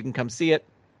tickets. You can come see it.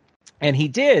 And he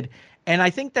did. And I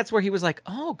think that's where he was like,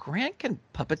 oh, Grant can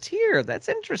puppeteer. That's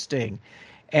interesting.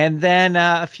 And then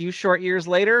a few short years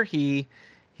later, he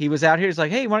was out here. He's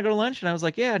like, hey, you want to go to lunch? And I was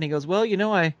like, yeah. And he goes, well,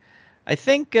 I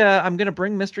think I'm going to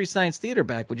bring Mystery Science Theater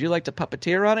back. Would you like to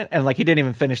puppeteer on it? And like, he didn't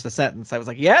even finish the sentence. I was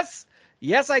like, yes,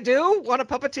 I do want to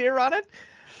puppeteer on it.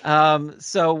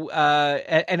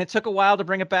 And it took a while to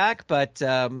bring it back. But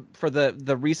for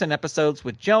the recent episodes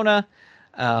with Jonah,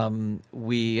 I'm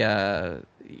the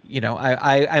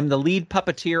lead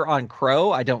puppeteer on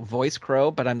Crow. I don't voice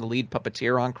Crow, but I'm the lead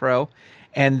puppeteer on Crow.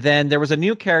 And then there was a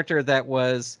new character that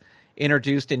was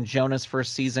introduced in Jonah's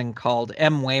first season called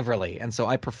M. Waverly. And so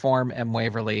I perform M.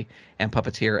 Waverly and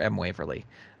puppeteer M. Waverly,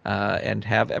 and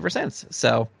have ever since.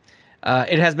 So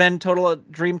it has been total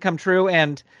dream come true.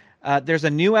 And there's a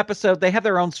new episode. They have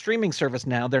their own streaming service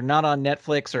now. They're not on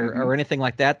Netflix or anything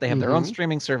like that. They have their own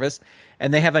streaming service.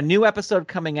 And they have a new episode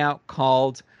coming out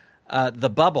called The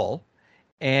Bubble.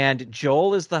 And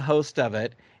Joel is the host of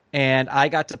it. And I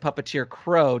got to puppeteer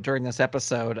Crow during this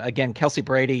episode. Again, Kelsey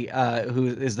Brady, who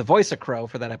is the voice of Crow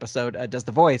for that episode, does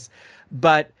the voice.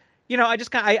 But, I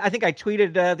just I think I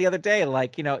tweeted the other day,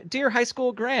 like, dear high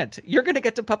school Grant, you're going to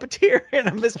get to puppeteer in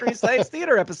a Mystery Science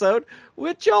Theater episode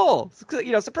with Joel.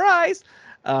 Surprise.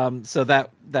 So that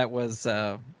was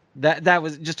that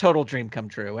was just total dream come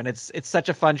true. And it's such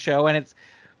a fun show. And it's,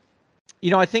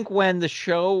 I think when the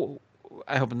show,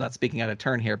 I hope I'm not speaking out of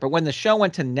turn here, but when the show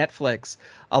went to Netflix,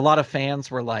 a lot of fans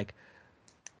were like,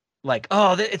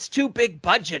 oh, it's too big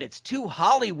budget. It's too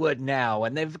Hollywood now.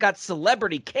 And they've got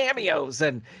celebrity cameos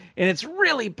and it's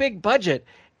really big budget.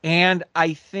 And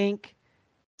I think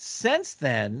since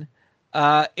then,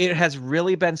 it has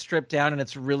really been stripped down, and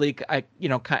it's really,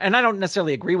 and I don't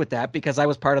necessarily agree with that because I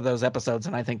was part of those episodes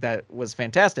and I think that was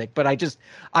fantastic. But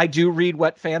I do read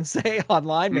what fans say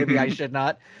online. Maybe I should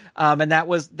not. And that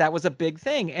was a big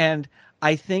thing. And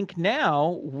I think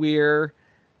now we're,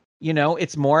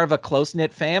 it's more of a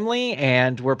close-knit family,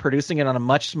 and we're producing it on a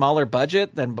much smaller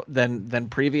budget than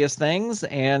previous things.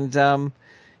 And,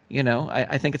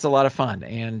 I think it's a lot of fun.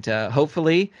 And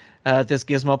hopefully this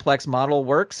Gizmoplex model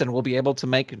works, and we'll be able to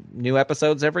make new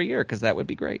episodes every year, because that would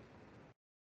be great.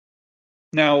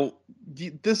 Now,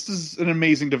 this is an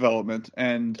amazing development,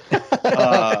 and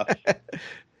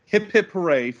hip hip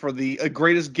hooray for the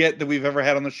greatest get that we've ever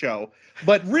had on the show.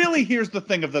 But really, here's the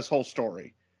thing of this whole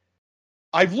story.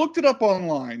 I've looked it up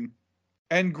online,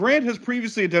 and Grant has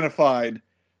previously identified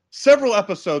several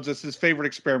episodes as his favorite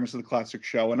experiments of the classic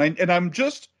show, and I'm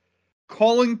just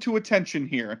calling to attention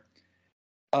here.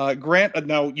 Grant,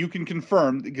 now you can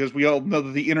confirm, because we all know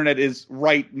that the internet is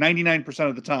right 99%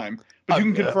 of the time, but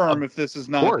you can confirm if this is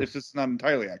not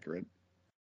entirely accurate.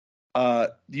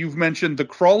 You've mentioned The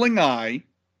Crawling Eye,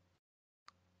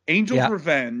 Angel's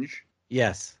Revenge.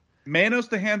 Yes. Manos,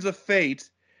 The Hands of Fate,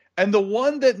 and the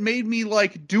one that made me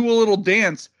like do a little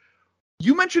dance.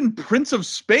 You mentioned Prince of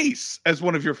Space as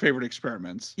one of your favorite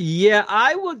experiments. Yeah,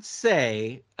 I would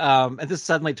say, and this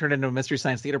suddenly turned into a Mystery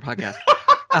Science Theater podcast.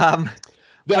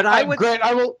 But I would, Grant,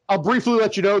 I'll briefly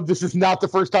let you know this is not the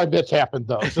first time that's happened,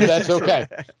 though, so that's okay.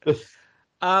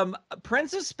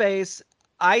 Prince of Space.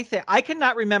 I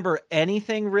cannot remember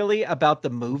anything really about the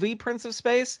movie Prince of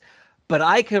Space, but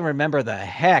I can remember the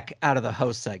heck out of the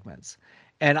host segments,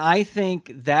 and I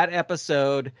think that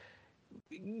episode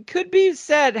could be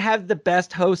said have the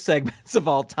best host segments of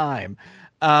all time,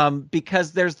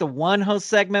 because there's the one host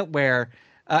segment where.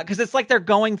 Because it's like they're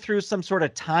going through some sort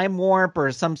of time warp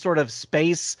or some sort of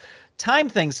space time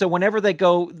thing. So whenever they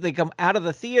come out of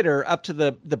the theater up to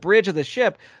the bridge of the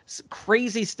ship,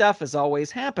 crazy stuff is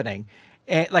always happening.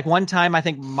 And like one time, I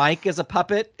think Mike is a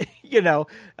puppet, yes.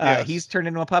 He's turned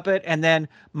into a puppet. And then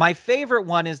my favorite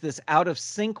one is this Out of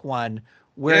Sync one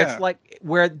where it's like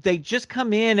where they just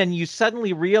come in and you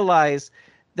suddenly realize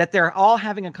that they're all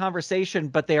having a conversation,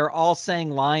 but they are all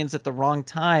saying lines at the wrong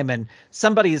time. And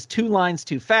somebody is 2 lines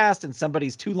too fast and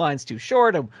somebody's 2 lines too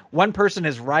short. And one person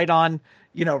is right on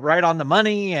the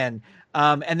money. And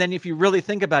then if you really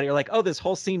think about it, you're like, oh, this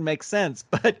whole scene makes sense.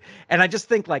 And I just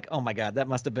think like, oh my God, that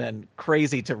must've been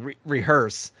crazy to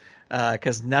rehearse,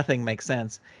 cause nothing makes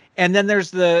sense. And then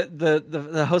there's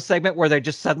the host segment where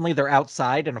they're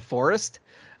outside in a forest.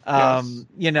 Yes.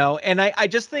 And I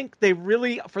just think they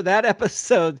really, for that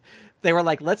episode, they were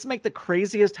like, let's make the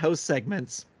craziest host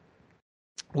segments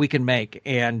we can make.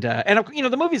 And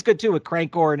the movie's good too with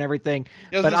Crankor and everything.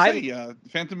 Yeah, but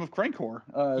Phantom of Crankor,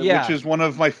 which is one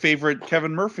of my favorite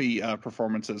Kevin Murphy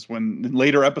performances in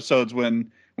later episodes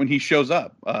when he shows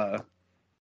up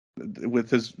with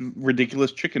his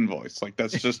ridiculous chicken voice. Like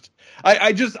that's just,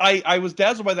 I was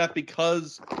dazzled by that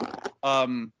because,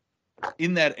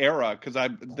 in that era, because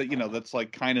that's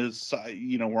like kind of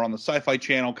we're on the Sci-Fi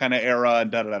Channel kind of era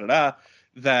and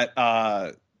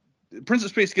that Prince of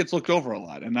Space gets looked over a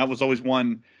lot, and that was always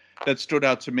one that stood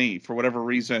out to me for whatever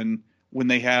reason. When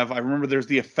I remember there's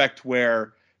the effect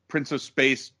where Prince of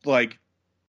Space like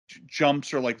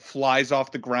jumps or like flies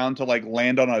off the ground to like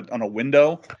land on a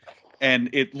window, and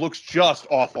it looks just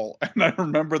awful. And I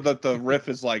remember that the riff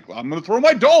is like, I'm going to throw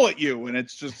my doll at you, and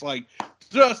it's just like.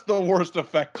 Just the worst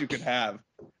effect you could have.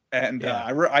 And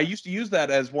I used to use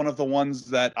that as one of the ones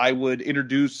that I would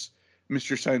introduce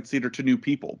Mystery Science Theater to new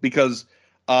people. Because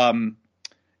even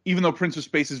though Prince of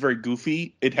Space is very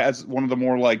goofy, it has one of the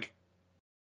more like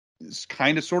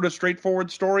kind of sort of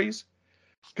straightforward stories.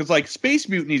 Because like Space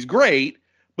Mutiny is great,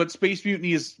 but Space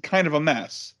Mutiny is kind of a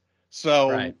mess. So,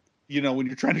 when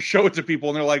you're trying to show it to people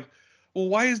and they're like, well,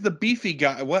 why is the beefy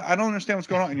guy? What? I don't understand what's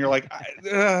going on. And you're like,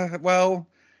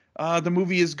 the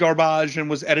movie is garbage and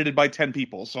was edited by 10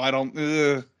 people, so I don't.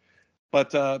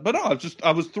 But no,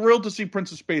 I was thrilled to see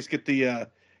Prince of Space get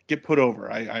put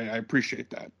over. I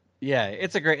appreciate that. Yeah,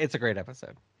 it's a great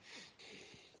episode.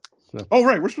 Oh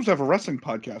right, we're supposed to have a wrestling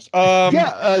podcast.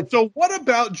 So what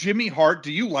about Jimmy Hart?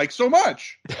 Do you like so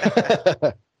much?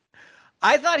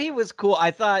 I thought he was cool.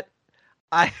 I thought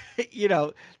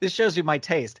this shows you my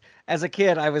taste. As a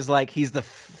kid, I was like, he's the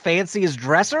fanciest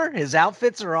dresser. His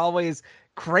outfits are always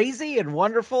crazy and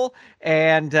wonderful,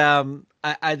 and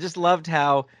I just loved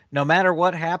how no matter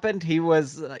what happened, he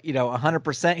was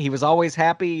 100%. He was always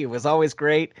happy. It was always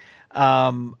great.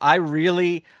 I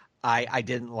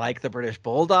didn't like the British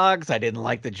Bulldogs. I didn't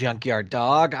like the Junkyard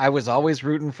Dog. I was always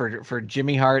rooting for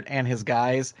Jimmy Hart and his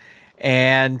guys,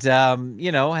 and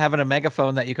having a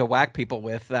megaphone that you could whack people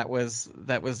with, that was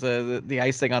the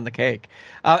icing on the cake.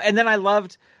 And then I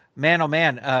loved, man, oh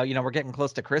man, we're getting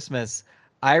close to Christmas.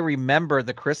 I remember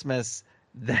the Christmas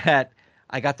that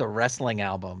I got the wrestling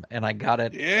album, and I got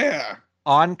it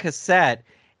on cassette.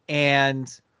 And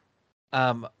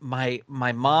my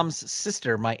mom's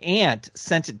sister, my aunt,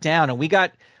 sent it down, and we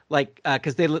got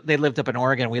because they lived up in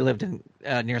Oregon, we lived in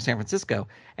near San Francisco,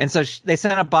 and so they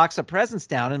sent a box of presents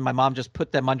down, and my mom just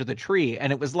put them under the tree,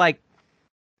 and it was like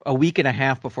a week and a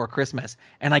half before Christmas,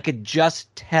 and I could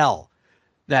just tell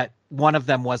that one of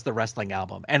them was the wrestling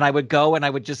album. And I would go and I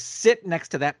would just sit next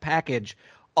to that package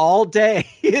all day.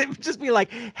 It would just be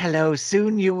like, hello,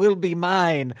 soon you will be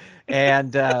mine.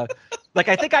 And I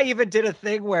think I even did a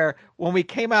thing where when we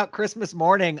came out Christmas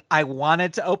morning, I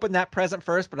wanted to open that present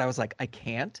first, but I was like, I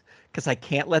can't, because I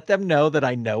can't let them know that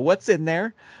I know what's in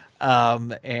there.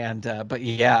 But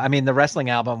yeah, I mean, the wrestling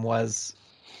album was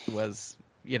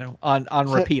on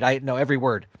repeat. I know every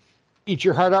word. Eat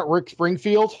Your Heart Out, Rick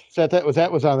Springfield. That was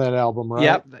on that album,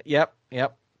 right? Yep.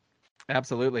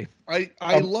 Absolutely.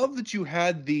 I love that you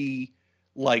had the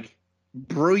like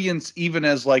brilliance even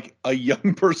as like a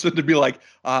young person to be like,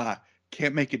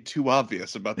 can't make it too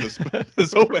obvious about this.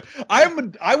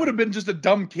 I would have been just a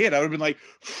dumb kid. I would have been like,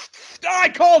 I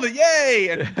called it, yay,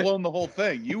 and blown the whole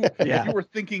thing. You were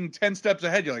thinking 10 steps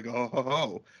ahead. You're like,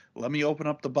 oh, let me open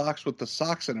up the box with the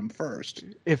socks in them first.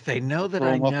 If they know that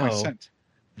I know,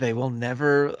 they will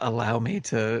never allow me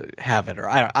to have it. Or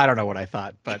I don't know what I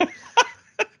thought, but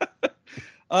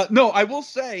no, I will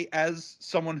say, as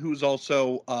someone who's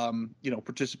also,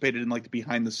 participated in like the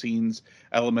behind the scenes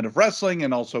element of wrestling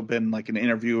and also been like an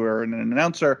interviewer and an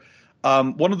announcer,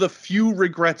 one of the few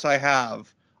regrets I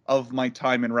have of my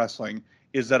time in wrestling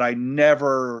is that I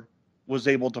never was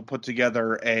able to put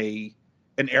together an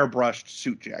airbrushed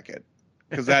suit jacket,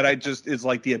 because that is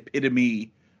like the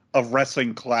epitome of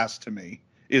wrestling class to me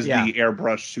is the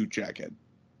airbrushed suit jacket.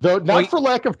 Though not for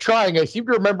lack of trying, I seem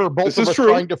to remember both of us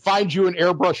trying to find you an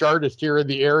airbrush artist here in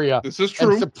the area. This is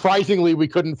true. And surprisingly, we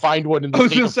couldn't find one in the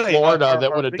state of Florida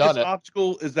that would have done it. The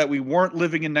obstacle is that we weren't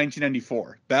living in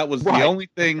 1994. That was the only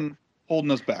thing holding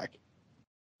us back.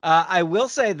 I will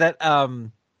say that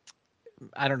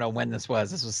I don't know when this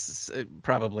was. This was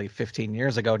probably 15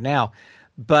 years ago now.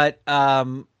 But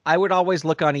I would always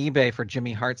look on eBay for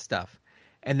Jimmy Hart stuff.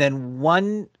 And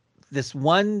then this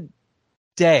one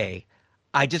day,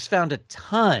 I just found a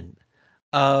ton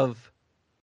of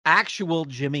actual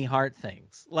Jimmy Hart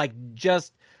things, like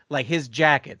his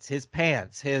jackets, his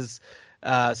pants, his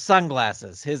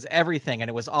sunglasses, his everything. And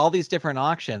it was all these different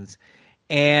auctions.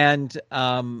 And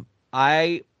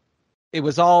it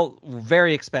was all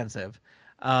very expensive.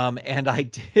 And I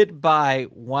did buy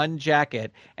one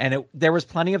jacket, and there was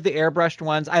plenty of the airbrushed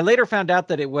ones. I later found out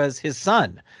that it was his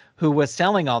son who was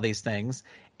selling all these things.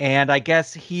 And I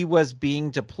guess he was being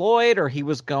deployed, or he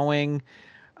was going,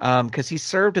 because he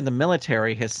served in the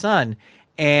military, his son.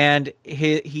 And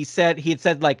he had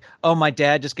said like, oh, my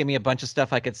dad just gave me a bunch of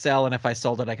stuff I could sell, and if I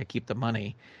sold it, I could keep the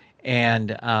money.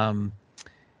 And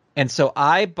so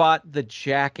I bought the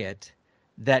jacket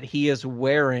that he is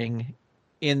wearing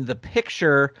in the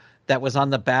picture that was on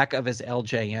the back of his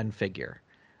LJN figure.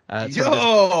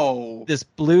 This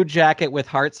blue jacket with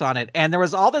hearts on it. And there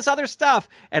was all this other stuff,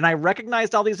 and I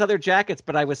recognized all these other jackets,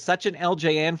 but I was such an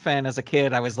LJN fan as a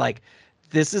kid. I was like,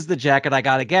 this is the jacket I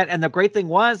got to get. And the great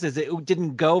thing is it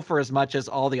didn't go for as much as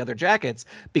all the other jackets,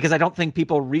 because I don't think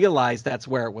people realized that's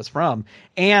where it was from.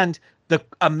 And the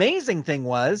amazing thing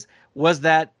was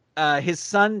that his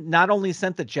son not only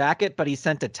sent the jacket, but he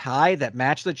sent a tie that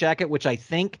matched the jacket, which I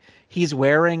think he's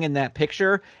wearing in that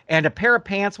picture, and a pair of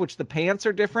pants, which the pants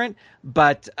are different.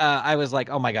 But I was like,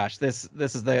 oh my gosh, this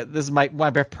is my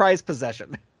prized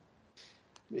possession.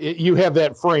 You have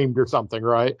that framed or something,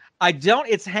 right? I don't.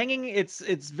 It's hanging. It's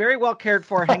very well cared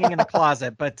for, hanging in a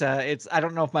closet. But I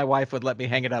don't know if my wife would let me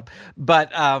hang it up.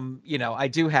 But I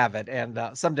do have it, and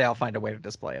someday I'll find a way to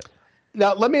display it.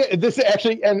 Now,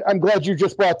 and I'm glad you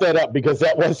just brought that up, because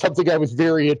that was something I was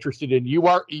very interested in. You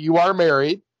are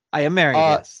married. I am married,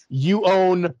 yes. You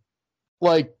own,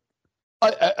 like,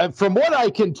 from what I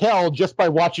can tell just by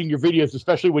watching your videos,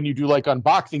 especially when you do like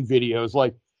unboxing videos,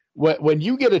 like when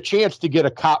you get a chance to get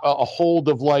a hold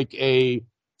of like a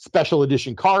special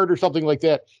edition card or something like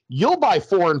that, you'll buy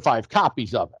 4 and 5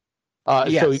 copies of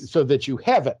it, yes. so that you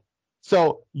have it.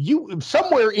 So you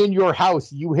somewhere in your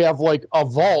house, you have like a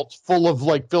vault full of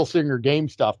like Phil Singer game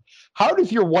stuff. How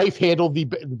does your wife handle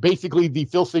basically the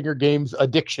Phil Singer games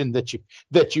addiction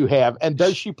that you have? And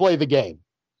does she play the game?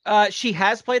 She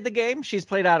has played the game. She's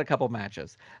played out a couple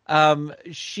matches.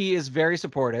 She is very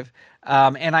supportive.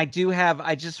 And I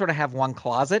just sort of have one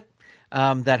closet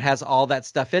that has all that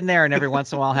stuff in there. And every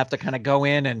once in a while I'll have to kind of go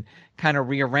in and kind of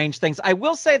rearrange things. I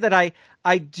will say that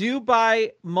I do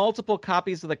buy multiple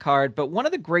copies of the card, but one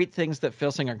of the great things that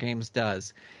Phil Singer Games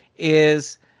does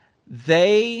is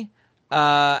they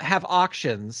have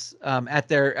auctions at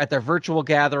their virtual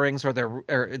gatherings or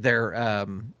their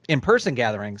in-person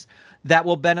gatherings that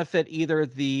will benefit either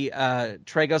the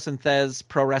Tragos and Thez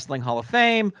Pro Wrestling Hall of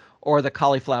Fame or the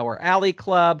Cauliflower Alley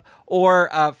Club, or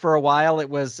for a while it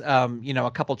was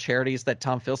a couple charities that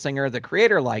Tom Filsinger, the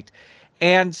creator, liked.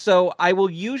 And so I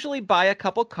will usually buy a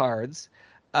couple cards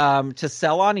to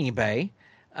sell on eBay,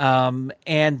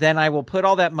 and then I will put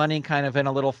all that money kind of in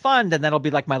a little fund, and that'll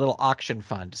be like my little auction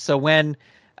fund. So when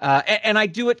and I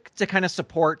do it to kind of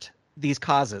support these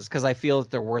causes because I feel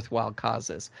that they're worthwhile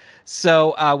causes.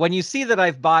 So when you see that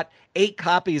I've bought 8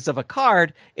 copies of a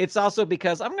card, it's also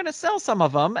because I'm going to sell some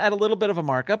of them at a little bit of a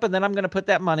markup, and then I'm going to put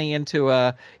that money into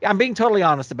I'm being totally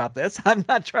honest about this. I'm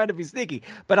not trying to be sneaky,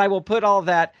 but I will put all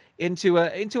that into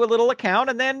a little account,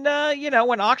 and then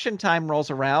when auction time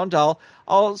rolls around,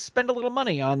 I'll spend a little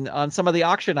money on some of the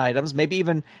auction items, maybe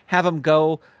even have them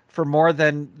go for more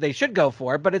than they should go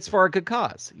for, but it's for a good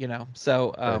cause,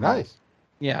 So nice.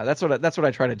 Yeah, that's what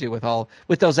I try to do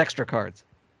with those extra cards.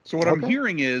 So what I'm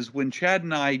hearing is when Chad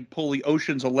and I pull the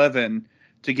Ocean's 11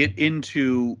 to get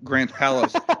into Grant's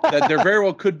Palace, that there very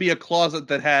well could be a closet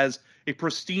that has a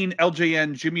pristine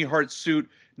LJN Jimmy Hart suit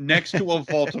next to a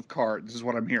vault of cards, is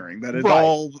what I'm hearing. That it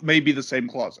all may be the same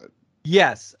closet.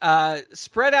 Yes.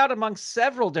 Spread out among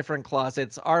several different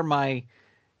closets are my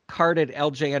carded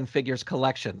LJN figures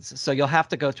collections. So you'll have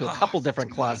to go to a couple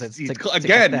different closets to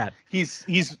get that. He's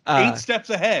 8 steps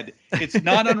ahead. It's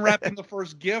not unwrapping the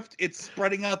first gift. It's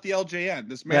spreading out the LJN.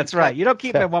 This man. That's right. You don't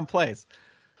keep it in one place.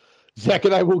 Zach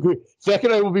and I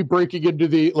will be breaking into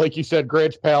the, like you said,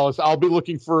 Grant's Palace. I'll be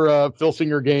looking for Phil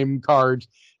Singer game cards,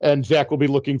 and Zach will be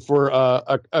looking for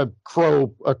a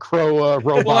crow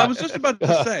robot. Well, I was just about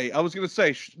to say. I was going to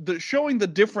say showing the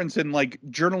difference in like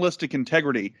journalistic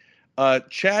integrity.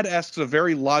 Chad asks a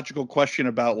very logical question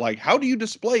about like, how do you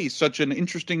display such an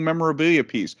interesting memorabilia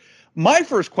piece? My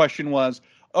first question was,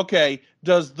 okay,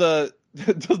 does the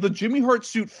Jimmy Hart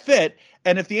suit fit?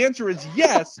 And if the answer is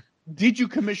yes, did you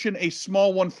commission a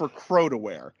small one for Crow to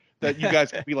wear that you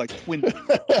guys could be like twin?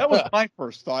 That was my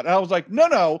first thought. And I was like,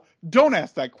 no, don't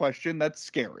ask that question. That's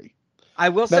scary. I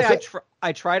will say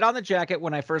I tried on the jacket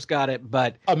when I first got it,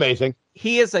 but amazing.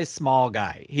 He is a small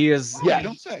guy. He is. Yeah,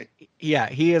 don't say. Yeah,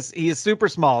 he is super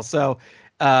small. So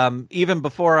even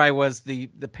before I was the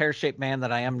pear-shaped man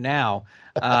that I am now,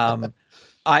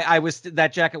 I was,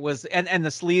 that jacket was, and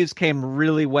the sleeves came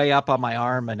really way up on my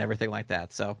arm and everything like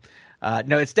that. So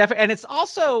no, it's definitely, and it's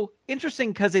also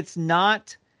interesting because it's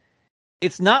not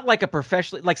like a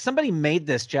professional, like somebody made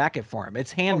this jacket for him.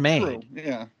 It's handmade. True.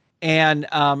 Yeah. And,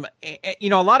 a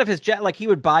lot of his like he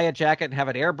would buy a jacket and have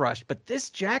it airbrushed, but this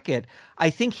jacket,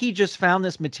 I think he just found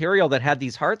this material that had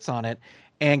these hearts on it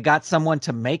and got someone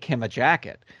to make him a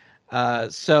jacket.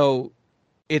 So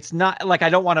it's not like,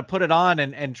 I don't want to put it on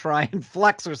and try and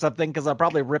flex or something, cause I'll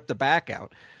probably rip the back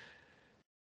out.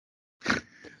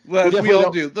 Well, we all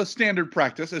do the standard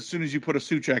practice. As soon as you put a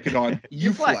suit jacket on,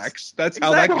 you flex. That's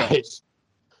exactly how that goes.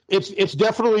 It's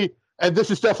definitely, and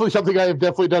this is definitely something I have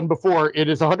definitely done before. It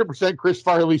is 100% Chris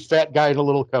Farley's fat guy in a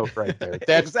little coat right there.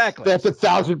 That's exactly. That's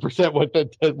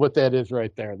 1,000% what that is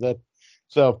right there.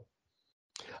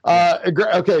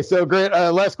 Okay. So Grant,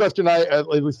 last question at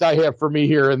least I have for me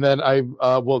here, and then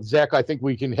Zach, I think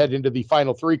we can head into the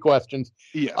final 3 questions.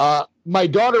 Yeah. My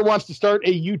daughter wants to start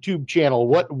a YouTube channel.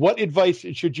 What advice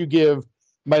should you give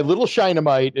my little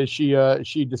Shinamite as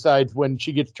she decides when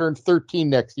she gets turned 13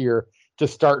 next year to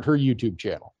start her YouTube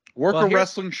channel? Work a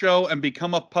wrestling show and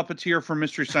become a puppeteer for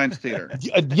Mystery Science Theater.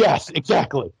 Yes,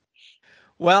 exactly.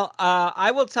 Well, I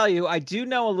will tell you, I do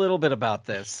know a little bit about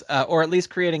this, or at least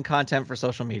creating content for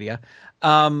social media.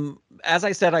 As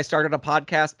I said, I started a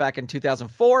podcast back in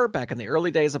 2004, back in the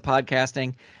early days of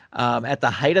podcasting. At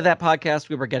the height of that podcast,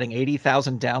 we were getting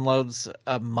 80,000 downloads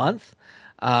a month,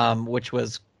 which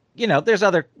was, there's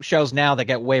other shows now that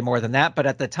get way more than that. But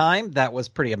at the time, that was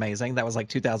pretty amazing. That was like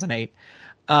 2008.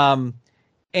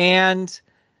 And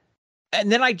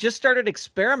then I just started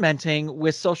experimenting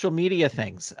with social media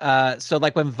things. So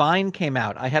like when Vine came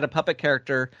out, I had a puppet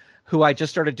character who I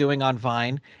just started doing on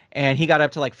Vine, and he got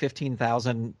up to like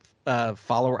 15,000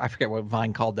 followers. I forget what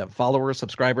Vine called them, followers,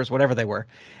 subscribers, whatever they were.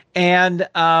 And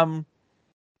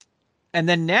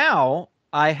then now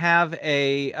I have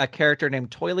a character named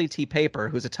Toilet Tea Paper,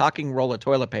 who's a talking roll of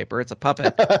toilet paper. It's a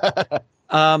puppet.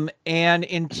 And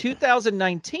in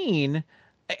 2019...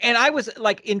 And I was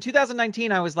like, in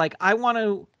 2019, I was like, I want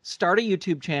to start a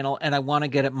YouTube channel and I want to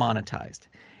get it monetized.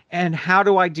 And how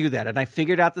do I do that? And I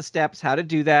figured out the steps, how to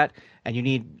do that. And you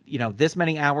need, this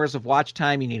many hours of watch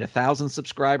time. You need 1,000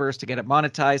 subscribers to get it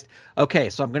monetized. Okay,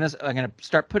 so I'm gonna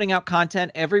start putting out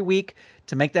content every week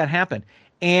to make that happen.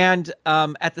 And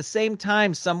at the same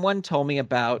time, someone told me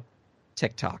about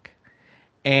TikTok,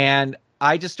 and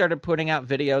I just started putting out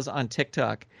videos on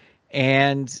TikTok,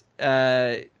 and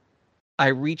I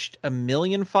reached 1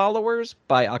 million followers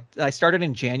I started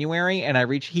in January, and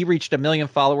he reached 1 million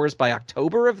followers by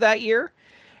October of that year.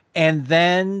 And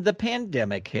then the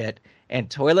pandemic hit, and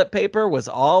toilet paper was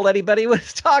all anybody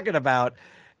was talking about.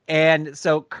 And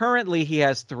so currently he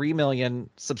has 3 million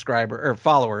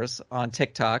followers on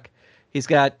TikTok, He's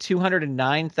got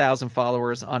 209,000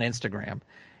 followers on Instagram.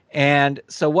 And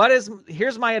so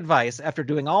here's my advice after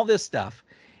doing all this stuff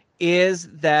is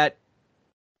that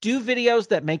do videos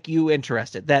that make you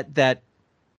interested, that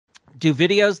do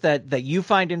videos that you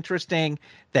find interesting,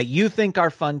 that you think are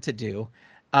fun to do,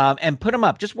 and put them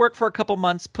up. Just work for a couple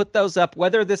months, put those up,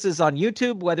 whether this is on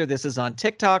YouTube, whether this is on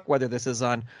TikTok, whether this is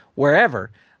on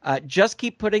wherever. Just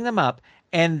keep putting them up.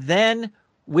 And then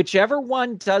whichever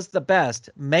one does the best,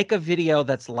 make a video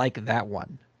that's like that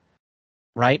one,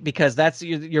 right? Because that's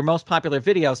your most popular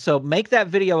video. So make that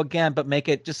video again, but make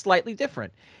it just slightly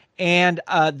different. And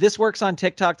this works on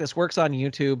TikTok. This works on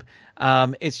YouTube.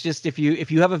 It's just if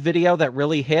you have a video that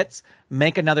really hits,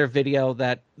 make another video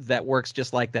that works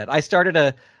just like that. I started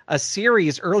a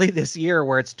series early this year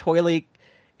where it's Toily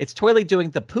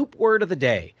doing the poop word of the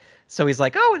day. So he's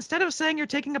like, oh, instead of saying you're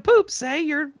taking a poop, say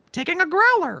you're taking a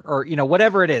growler, or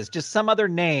whatever it is, just some other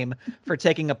name for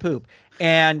taking a poop.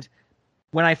 And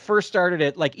when I first started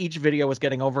it, like each video was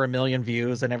getting over 1 million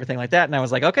views and everything like that. And I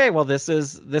was like, okay, well, this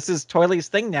is Toily's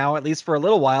thing now, at least for a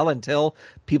little while until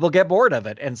people get bored of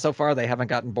it. And so far they haven't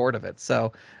gotten bored of it.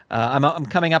 So I'm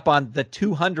coming up on the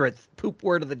 200th poop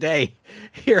word of the day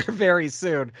here very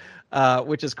soon,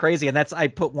 which is crazy. And I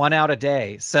put one out a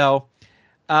day. So,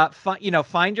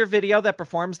 find your video that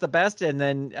performs the best and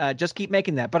then just keep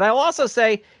making that. But I'll also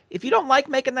say, if you don't like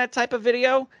making that type of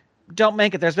video, don't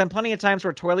make it. There's been plenty of times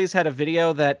where Toily's had a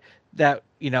video that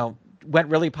went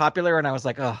really popular, and I was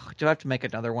like, oh, do I have to make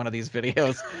another one of these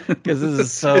videos? Because this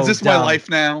is so Is this dumb. my life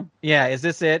now? Yeah, is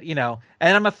this it? And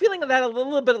I'm feeling that a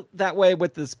little bit that way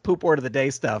with this poop word of the day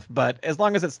stuff, but as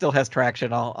long as it still has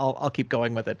traction, I'll keep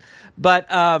going with it. But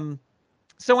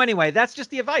so anyway, that's just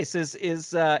the advice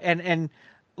and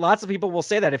lots of people will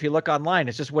say that if you look online,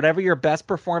 it's just whatever your best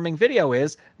performing video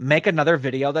is, make another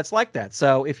video that's like that.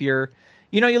 So if you're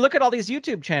you look at all these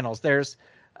YouTube channels. There's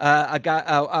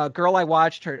a girl I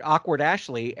watched, her Awkward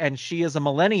Ashley, and she is a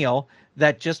millennial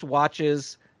that just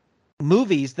watches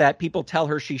movies that people tell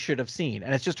her she should have seen,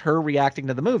 and it's just her reacting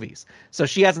to the movies. So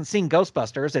she hasn't seen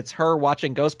Ghostbusters. It's her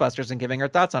watching Ghostbusters and giving her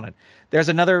thoughts on it. There's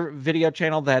another video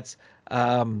channel that's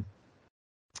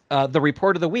the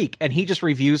Report of the Week, and he just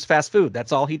reviews fast food.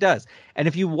 That's all he does. And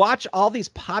if you watch all these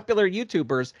popular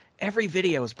YouTubers, every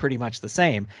video is pretty much the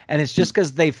same. And it's just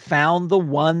because they found the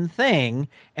one thing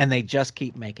and they just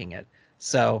keep making it.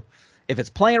 So if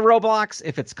it's playing Roblox,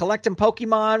 if it's collecting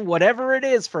Pokemon, whatever it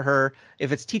is for her,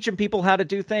 if it's teaching people how to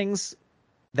do things,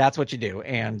 that's what you do.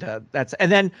 And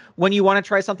and then when you want to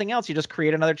try something else, you just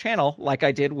create another channel like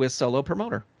I did with Solo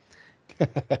Promoter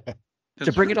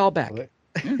to bring it all back.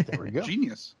 Yeah, there we go.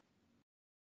 Genius.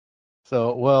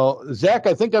 So, well, Zach,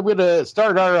 I think I'm going to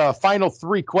start our final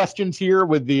 3 questions here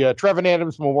with the Trevin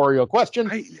Adams Memorial question.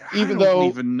 I don't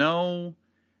even know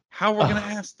how we're going to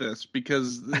ask this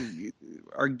because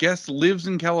our guest lives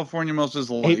in California most of his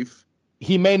life.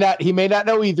 He may not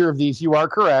know either of these. You are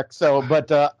correct. So,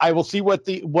 but I will see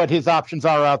what his options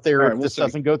are out there if this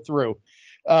doesn't go through.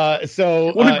 What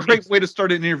a great way to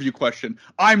start an interview question.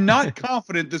 I'm not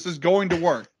confident this is going to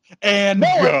work. And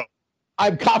go.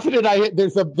 I'm confident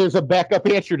there's a backup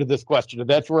answer to this question, and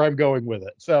that's where I'm going with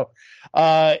it. So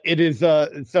it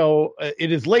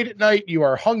is late at night. You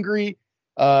are hungry.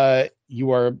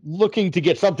 You are looking to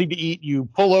get something to eat. You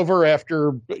pull over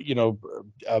after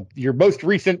your most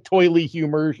recent Toily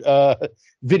humor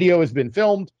video has been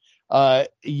filmed.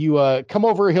 You come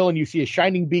over a hill and you see a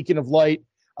shining beacon of light.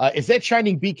 Is that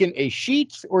shining beacon a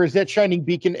Sheetz or is that shining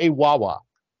beacon a Wawa?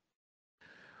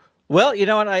 Well, you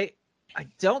know what? I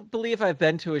don't believe I've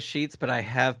been to a Sheetz, but I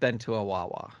have been to a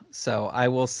Wawa. So I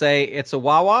will say it's a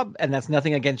Wawa, and that's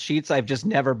nothing against Sheetz. I've just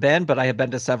never been, but I have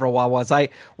been to several Wawas. I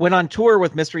went on tour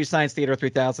with Mystery Science Theater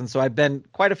 3000, so I've been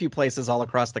quite a few places all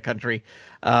across the country,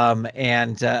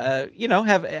 and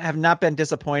have not been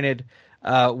disappointed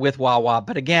with Wawa.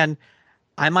 But again,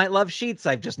 I might love Sheetz.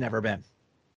 I've just never been.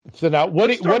 So now, what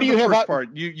do you have?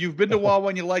 Part? You've been to Wawa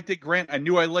and you liked it, Grant. I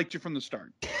knew I liked you from the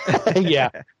start. Yeah.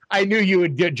 I knew you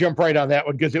would jump right on that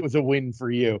one because it was a win for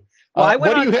you. Well, I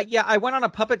went on a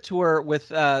puppet tour with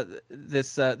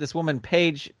this woman,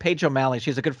 Paige O'Malley.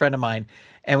 She's a good friend of mine,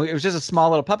 and it was just a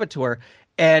small little puppet tour.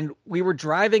 And we were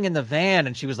driving in the van,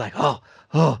 and she was like, "Oh."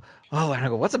 And I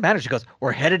go, "What's the matter?" She goes,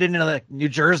 "We're headed into New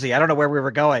Jersey. I don't know where we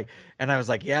were going." And I was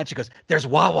like, "Yeah." And she goes, "There's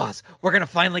Wawas. We're gonna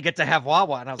finally get to have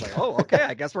Wawa." And I was like, "Oh, okay.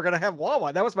 I guess we're gonna have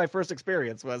Wawa." That was my first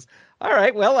experience. Was all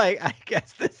right. Well, I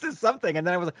guess this is something. And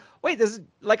then I was like, "Wait, this is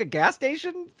like a gas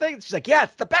station thing?" She's like, "Yeah,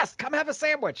 it's the best. Come have a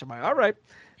sandwich." I'm like, "All right."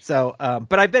 So,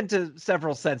 but I've been to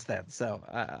several since then. So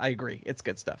I agree, it's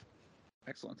good stuff.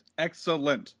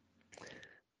 Excellent.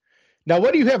 Now,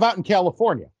 what do you have out in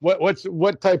California?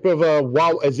 What type of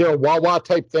is there a Wawa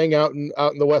type thing out in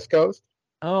the West Coast?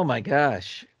 Oh my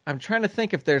gosh, I'm trying to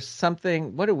think if there's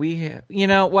something. What do we have?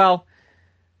 Well,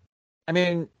 I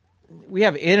mean, we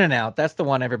have In-N-Out. That's the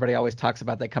one everybody always talks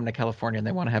about. They come to California and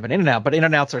they want to have an In-N-Out, but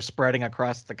In-N-Outs are spreading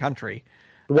across the country.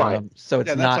 Right. So it's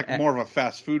that's not like more of a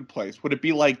fast food place. Would it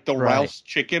be like the Rouse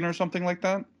Chicken or something like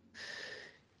that?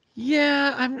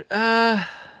 Yeah,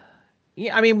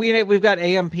 yeah, I mean, we've got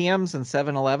AM/PMs and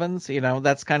 7-Elevens.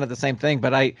 That's kind of the same thing.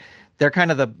 But they're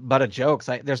kind of the butt of jokes.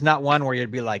 There's not one where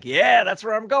you'd be like, yeah, that's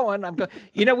where I'm going.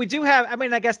 We do have. I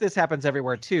mean, I guess this happens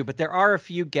everywhere too. But there are a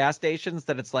few gas stations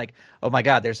that it's like, oh my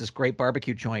God, there's this great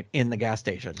barbecue joint in the gas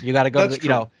station. You got to go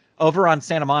to over on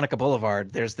Santa Monica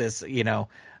Boulevard. There's this,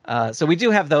 So we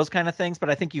do have those kind of things, but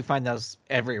I think you find those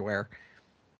everywhere.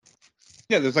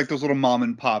 Yeah, there's like those little mom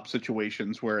and pop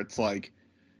situations where it's like,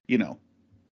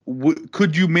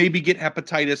 could you maybe get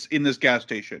hepatitis in this gas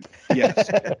station? Yes.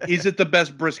 Is it the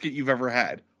best brisket you've ever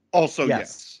had? Also,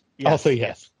 yes. Also,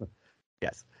 yes.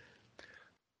 Yes.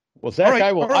 Well, Zach, right,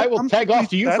 I will tag off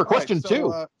to you for question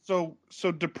two. So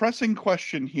depressing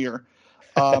question here.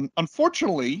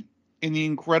 Unfortunately, in the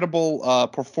incredible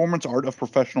performance art of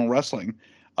professional wrestling,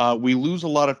 we lose a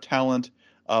lot of talent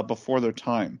before their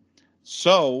time.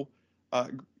 So,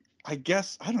 I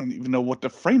guess I don't even know what to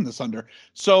frame this under.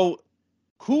 So,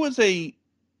 who is a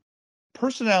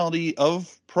personality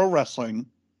of pro wrestling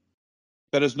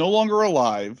that is no longer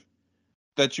alive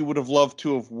that you would have loved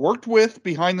to have worked with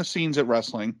behind the scenes at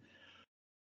wrestling,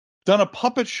 done a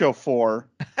puppet show for?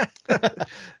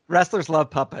 Wrestlers love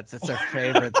puppets. It's their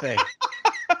favorite thing.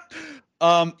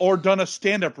 Or done a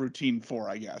stand-up routine for,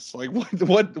 I guess. Like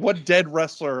what dead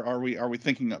wrestler are we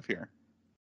thinking of here?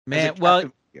 Man,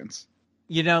 well,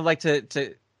 like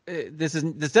to this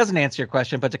doesn't answer your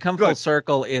question, but to come full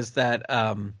circle is that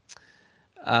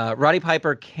Roddy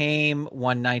Piper came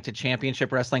one night to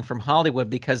Championship Wrestling from Hollywood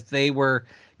because they were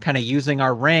kind of using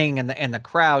our ring and the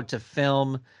crowd to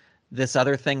film this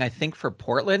other thing, I think, for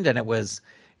Portland, and it was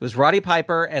Roddy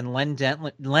Piper and Len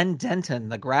Denton,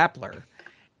 the grappler,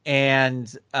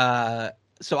 and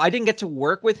so I didn't get to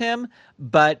work with him,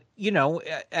 but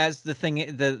as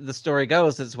the story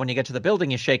goes, is when you get to the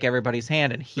building, you shake everybody's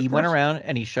hand, and he went around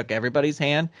and he shook everybody's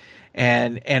hand,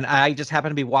 and I just happened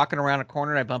to be walking around a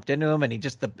corner and I bumped into him, and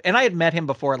and I had met him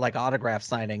before at like autograph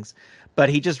signings, but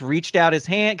he just reached out his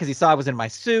hand because he saw I was in my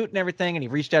suit and everything, and he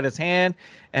reached out his hand,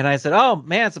 and I said, "Oh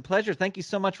man, it's a pleasure. Thank you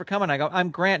so much for coming." I go, "I'm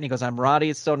Grant," and he goes, "I'm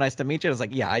Roddy. It's so nice to meet you." I was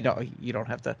like, "Yeah, I know. You don't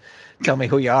have to tell me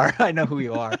who you are. I know who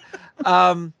you are."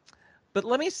 But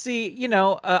let me see.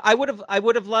 I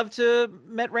would have loved to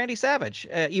met Randy Savage,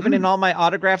 even in all my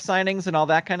autograph signings and all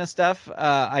that kind of stuff.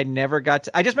 I never got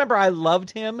to. I just remember I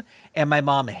loved him, and my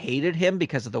mom hated him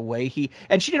because of the way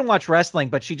and she didn't watch wrestling,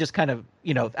 but she just kind of,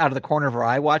 out of the corner of her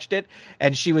eye watched it,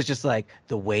 and she was just like,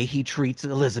 the way he treats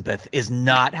Elizabeth is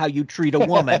not how you treat a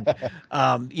woman.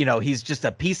 He's just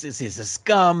a piece. He's a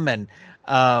scum, and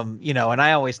and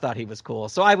I always thought he was cool.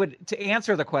 So to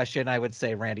answer the question, I would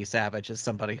say Randy Savage is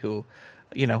somebody who,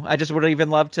 I just would have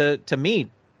even loved to meet.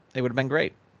 It would have been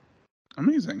great.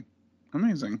 Amazing.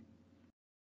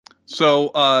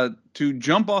 So, to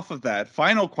jump off of that,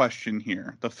 final question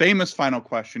here, the famous final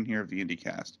question here of the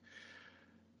IndyCast.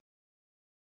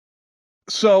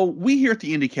 So, we here at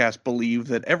the IndyCast believe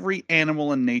that every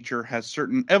animal in nature has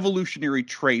certain evolutionary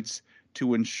traits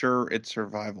to ensure its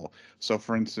survival. So,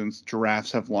 for instance,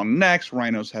 giraffes have long necks,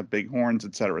 rhinos have big horns,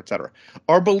 etc., etc.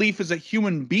 Our belief is that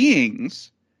human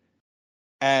beings,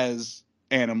 as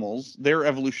animals, their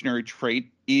evolutionary trait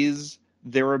is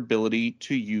their ability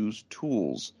to use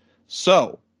tools.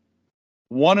 So,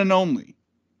 one and only.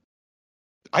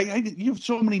 You have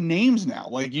so many names now.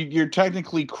 Like you're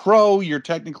technically Crow, you're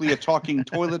technically a talking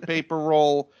toilet paper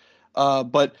roll,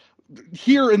 but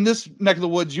here in this neck of the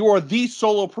woods, you are the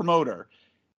solo promoter.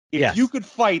 If you could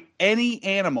fight any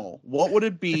animal, what would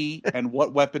it be, and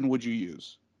what weapon would you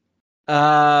use?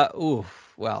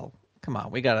 Well, come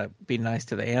on, we gotta be nice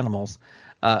to the animals.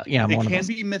 It can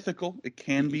be mythical. It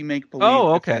can be make believe.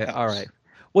 Oh, okay, all right.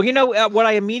 Well, what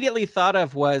I immediately thought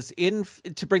of was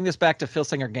to bring this back to Phil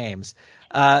Singer Games.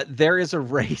 There is a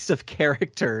race of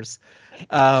characters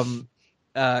called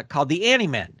the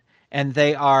Animen. And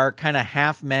they are kind of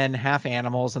half men, half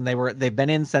animals, and they've been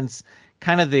in since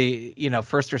kind of the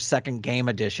first or second game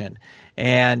edition.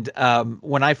 And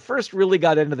when I first really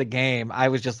got into the game, I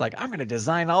was just like, I'm going to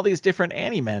design all these different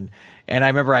Animen. And I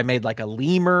remember I made like a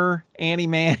lemur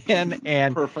Animan,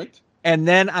 and perfect. And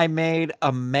then I made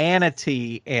a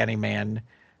manatee Animan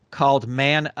called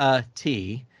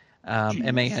Man-A-T, MAN-A-T-E-E,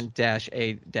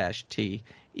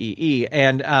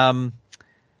 and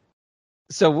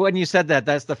So when you said that,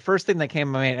 that's the first thing that came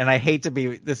to my mind. And I hate to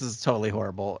be, this is totally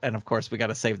horrible. And of course, we got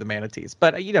to save the manatees.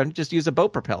 But, just use a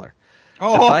boat propeller.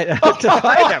 To fight him.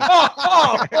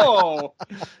 Oh,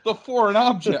 the foreign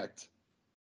object.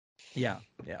 Yeah.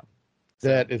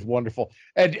 That is wonderful.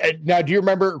 And now, do you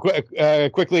remember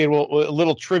quickly? A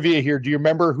little trivia here. Do you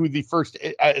remember who the first?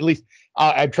 At least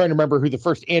I'm trying to remember who the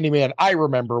first Andyman I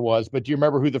remember was. But do you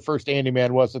remember who the first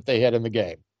Andyman was that they had in the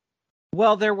game?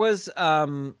 Well, there was.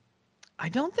 I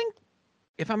don't think,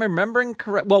 if I'm remembering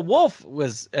correct. Well, Wolf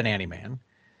was an Andyman.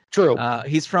 True.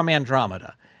 He's from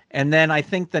Andromeda, and then I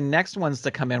think the next ones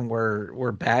to come in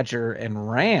were Badger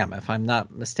and Ram, if I'm not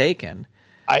mistaken.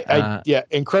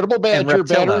 Incredible Badger,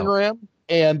 Battering Ram,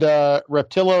 and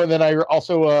Reptilo, and then I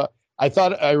also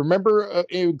I remember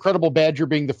Incredible Badger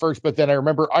being the first, but then I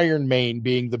remember Iron Mane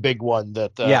being the big one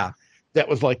that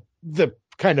was like the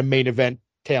kind of main event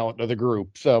talent of the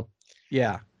group. So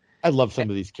yeah, I love some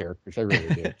of these characters, I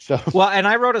really do. So well, and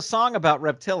I wrote a song about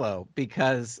Reptilo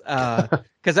because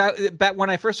back when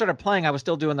I first started playing, I was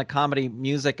still doing the comedy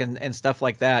music and stuff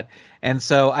like that. And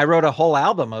so I wrote a whole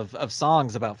album of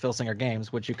songs about Filsinger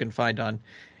games, which you can find on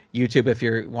YouTube if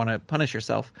you want to punish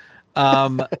yourself.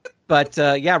 But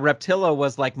Reptilo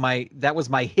was like that was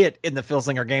my hit in the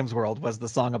Filsinger games world, was the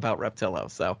song about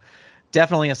Reptilo. So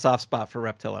definitely a soft spot for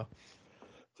Reptilo.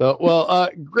 So,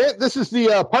 Grant, this is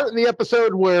the part in the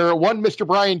episode where one Mr.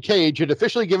 Brian Cage had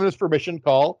officially given us permission to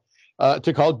call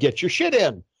Get Your Shit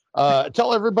In.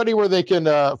 Tell everybody where they can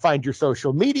find your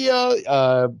social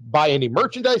media, buy any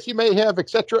merchandise you may have, et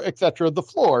cetera, et cetera. The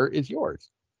floor is yours.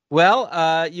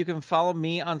 Well, you can follow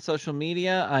me on social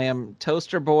media. I am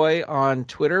Toaster Boy on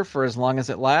Twitter for as long as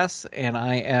it lasts, and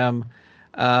I am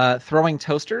Throwing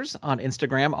Toasters on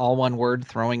Instagram, all one word,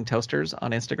 Throwing Toasters on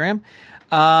Instagram.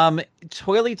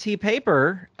 Toily Tea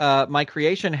Paper, my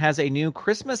creation, has a new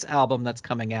Christmas album that's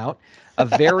coming out, a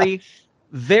very,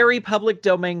 very public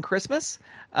domain Christmas.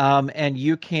 And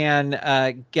you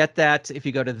can get that if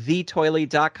you go to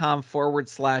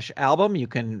thetoily.com/album. You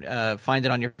can find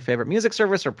it on your favorite music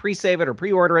service, or pre-save it, or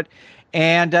pre-order it.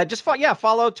 And just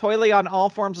follow Toily on all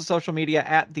forms of social media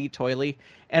at @thetoily.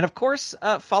 And of course,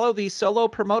 follow the Solo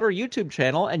Promoter YouTube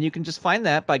channel, and you can just find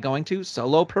that by going to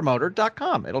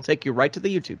solopromoter.com. It'll take you right to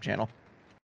the YouTube channel.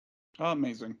 Oh,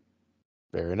 amazing.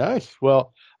 Very nice.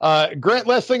 Well, Grant,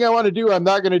 last thing I want to do, I'm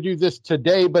not going to do this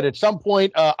today, but at some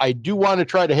point, I do want to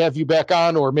try to have you back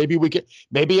on, or maybe we can,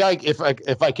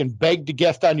 if I can beg to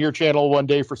guest on your channel one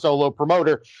day for Solo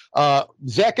Promoter.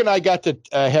 Zach and I got to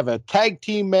have a tag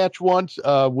team match once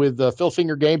with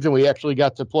Filsinger Games, and we actually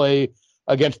got to play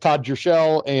against Todd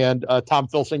Jershell and Tom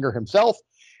Filsinger himself.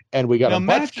 And we got a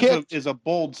butt kicked. Is a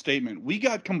bold statement. We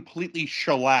got completely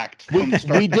shellacked. We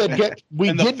did get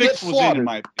slaughtered, in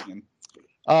my opinion.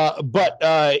 But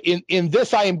in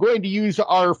this, I am going to use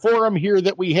our forum here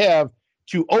that we have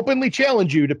to openly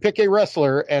challenge you to pick a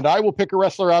wrestler, and I will pick a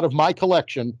wrestler out of my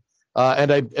collection.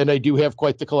 And I do have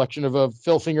quite the collection of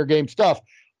Filsinger game stuff.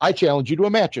 I challenge you to a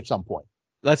match at some point.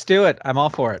 Let's do it. I'm all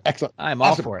for it. Excellent. I'm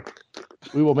all for it.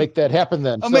 We will make that happen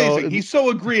then. Amazing. He's so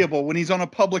agreeable when he's on a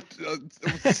public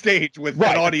stage with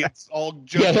an audience all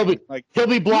joking. Yeah, he'll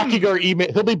be blocking our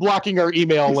email. He'll be blocking our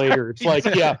email later. It's like,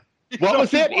 yeah. What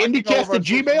was that? IndyCast at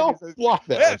Gmail? Block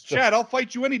that. Yeah, Chad, I'll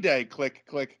fight you any day. Click,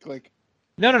 click, click.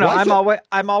 No.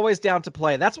 I'm always down to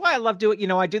play. That's why I love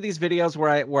doing. I do these videos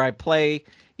where I play.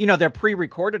 They're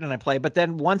pre-recorded and I play, but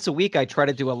then once a week I try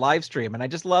to do a live stream, and I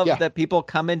just love that people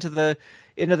come into the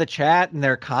chat and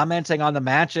they're commenting on the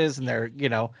matches, and they're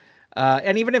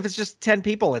and even if it's just 10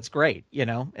 people, it's great. It's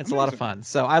Amazing. A lot of fun.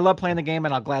 So I love playing the game,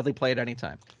 and I'll gladly play it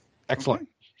anytime. Excellent. Okay.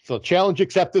 So challenge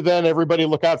accepted then. Everybody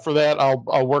look out for that.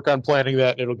 I'll work on planning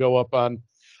that. It'll go up on,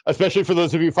 especially for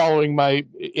those of you following my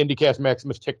IndyCast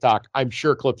Maximus TikTok. I'm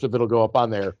sure clips of it'll go up on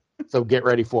there. So get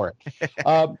ready for it.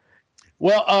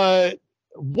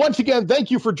 Once again, thank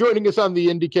you for joining us on the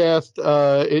IndyCast.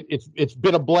 It's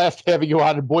been a blast having you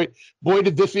on, and boy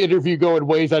did this interview go in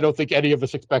ways I don't think any of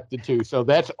us expected to. So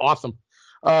that's awesome.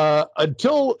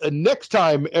 Until next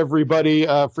time, everybody,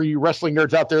 for you wrestling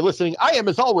nerds out there listening, I am,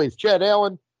 as always, Chad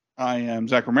Allen. I am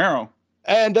Zach Romero.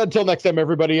 And until next time,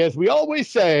 everybody, as we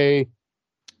always say,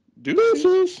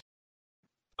 deuces.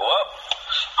 Well,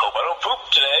 hope I don't poop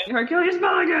today. Hercules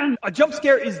Mulligan! A jump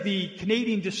scare is the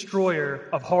Canadian destroyer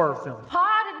of horror film.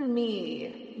 Pardon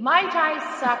me. Might I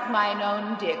suck my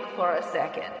own dick for a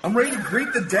second? I'm ready to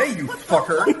greet the day, you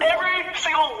fucker. Every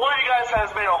single one of you guys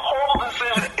has made a horrible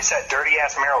decision. It's that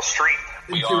dirty-ass Meryl Streep.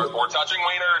 We're touching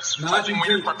wieners. Touching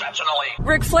wieners professionally.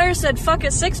 Ric Flair said fuck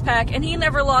a six-pack, and he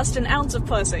never lost an ounce of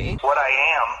pussy. What I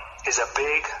am is a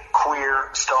big queer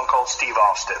Stone Cold Steve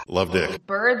Austin. Love Dick.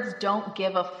 Birds don't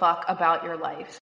give a fuck about your life.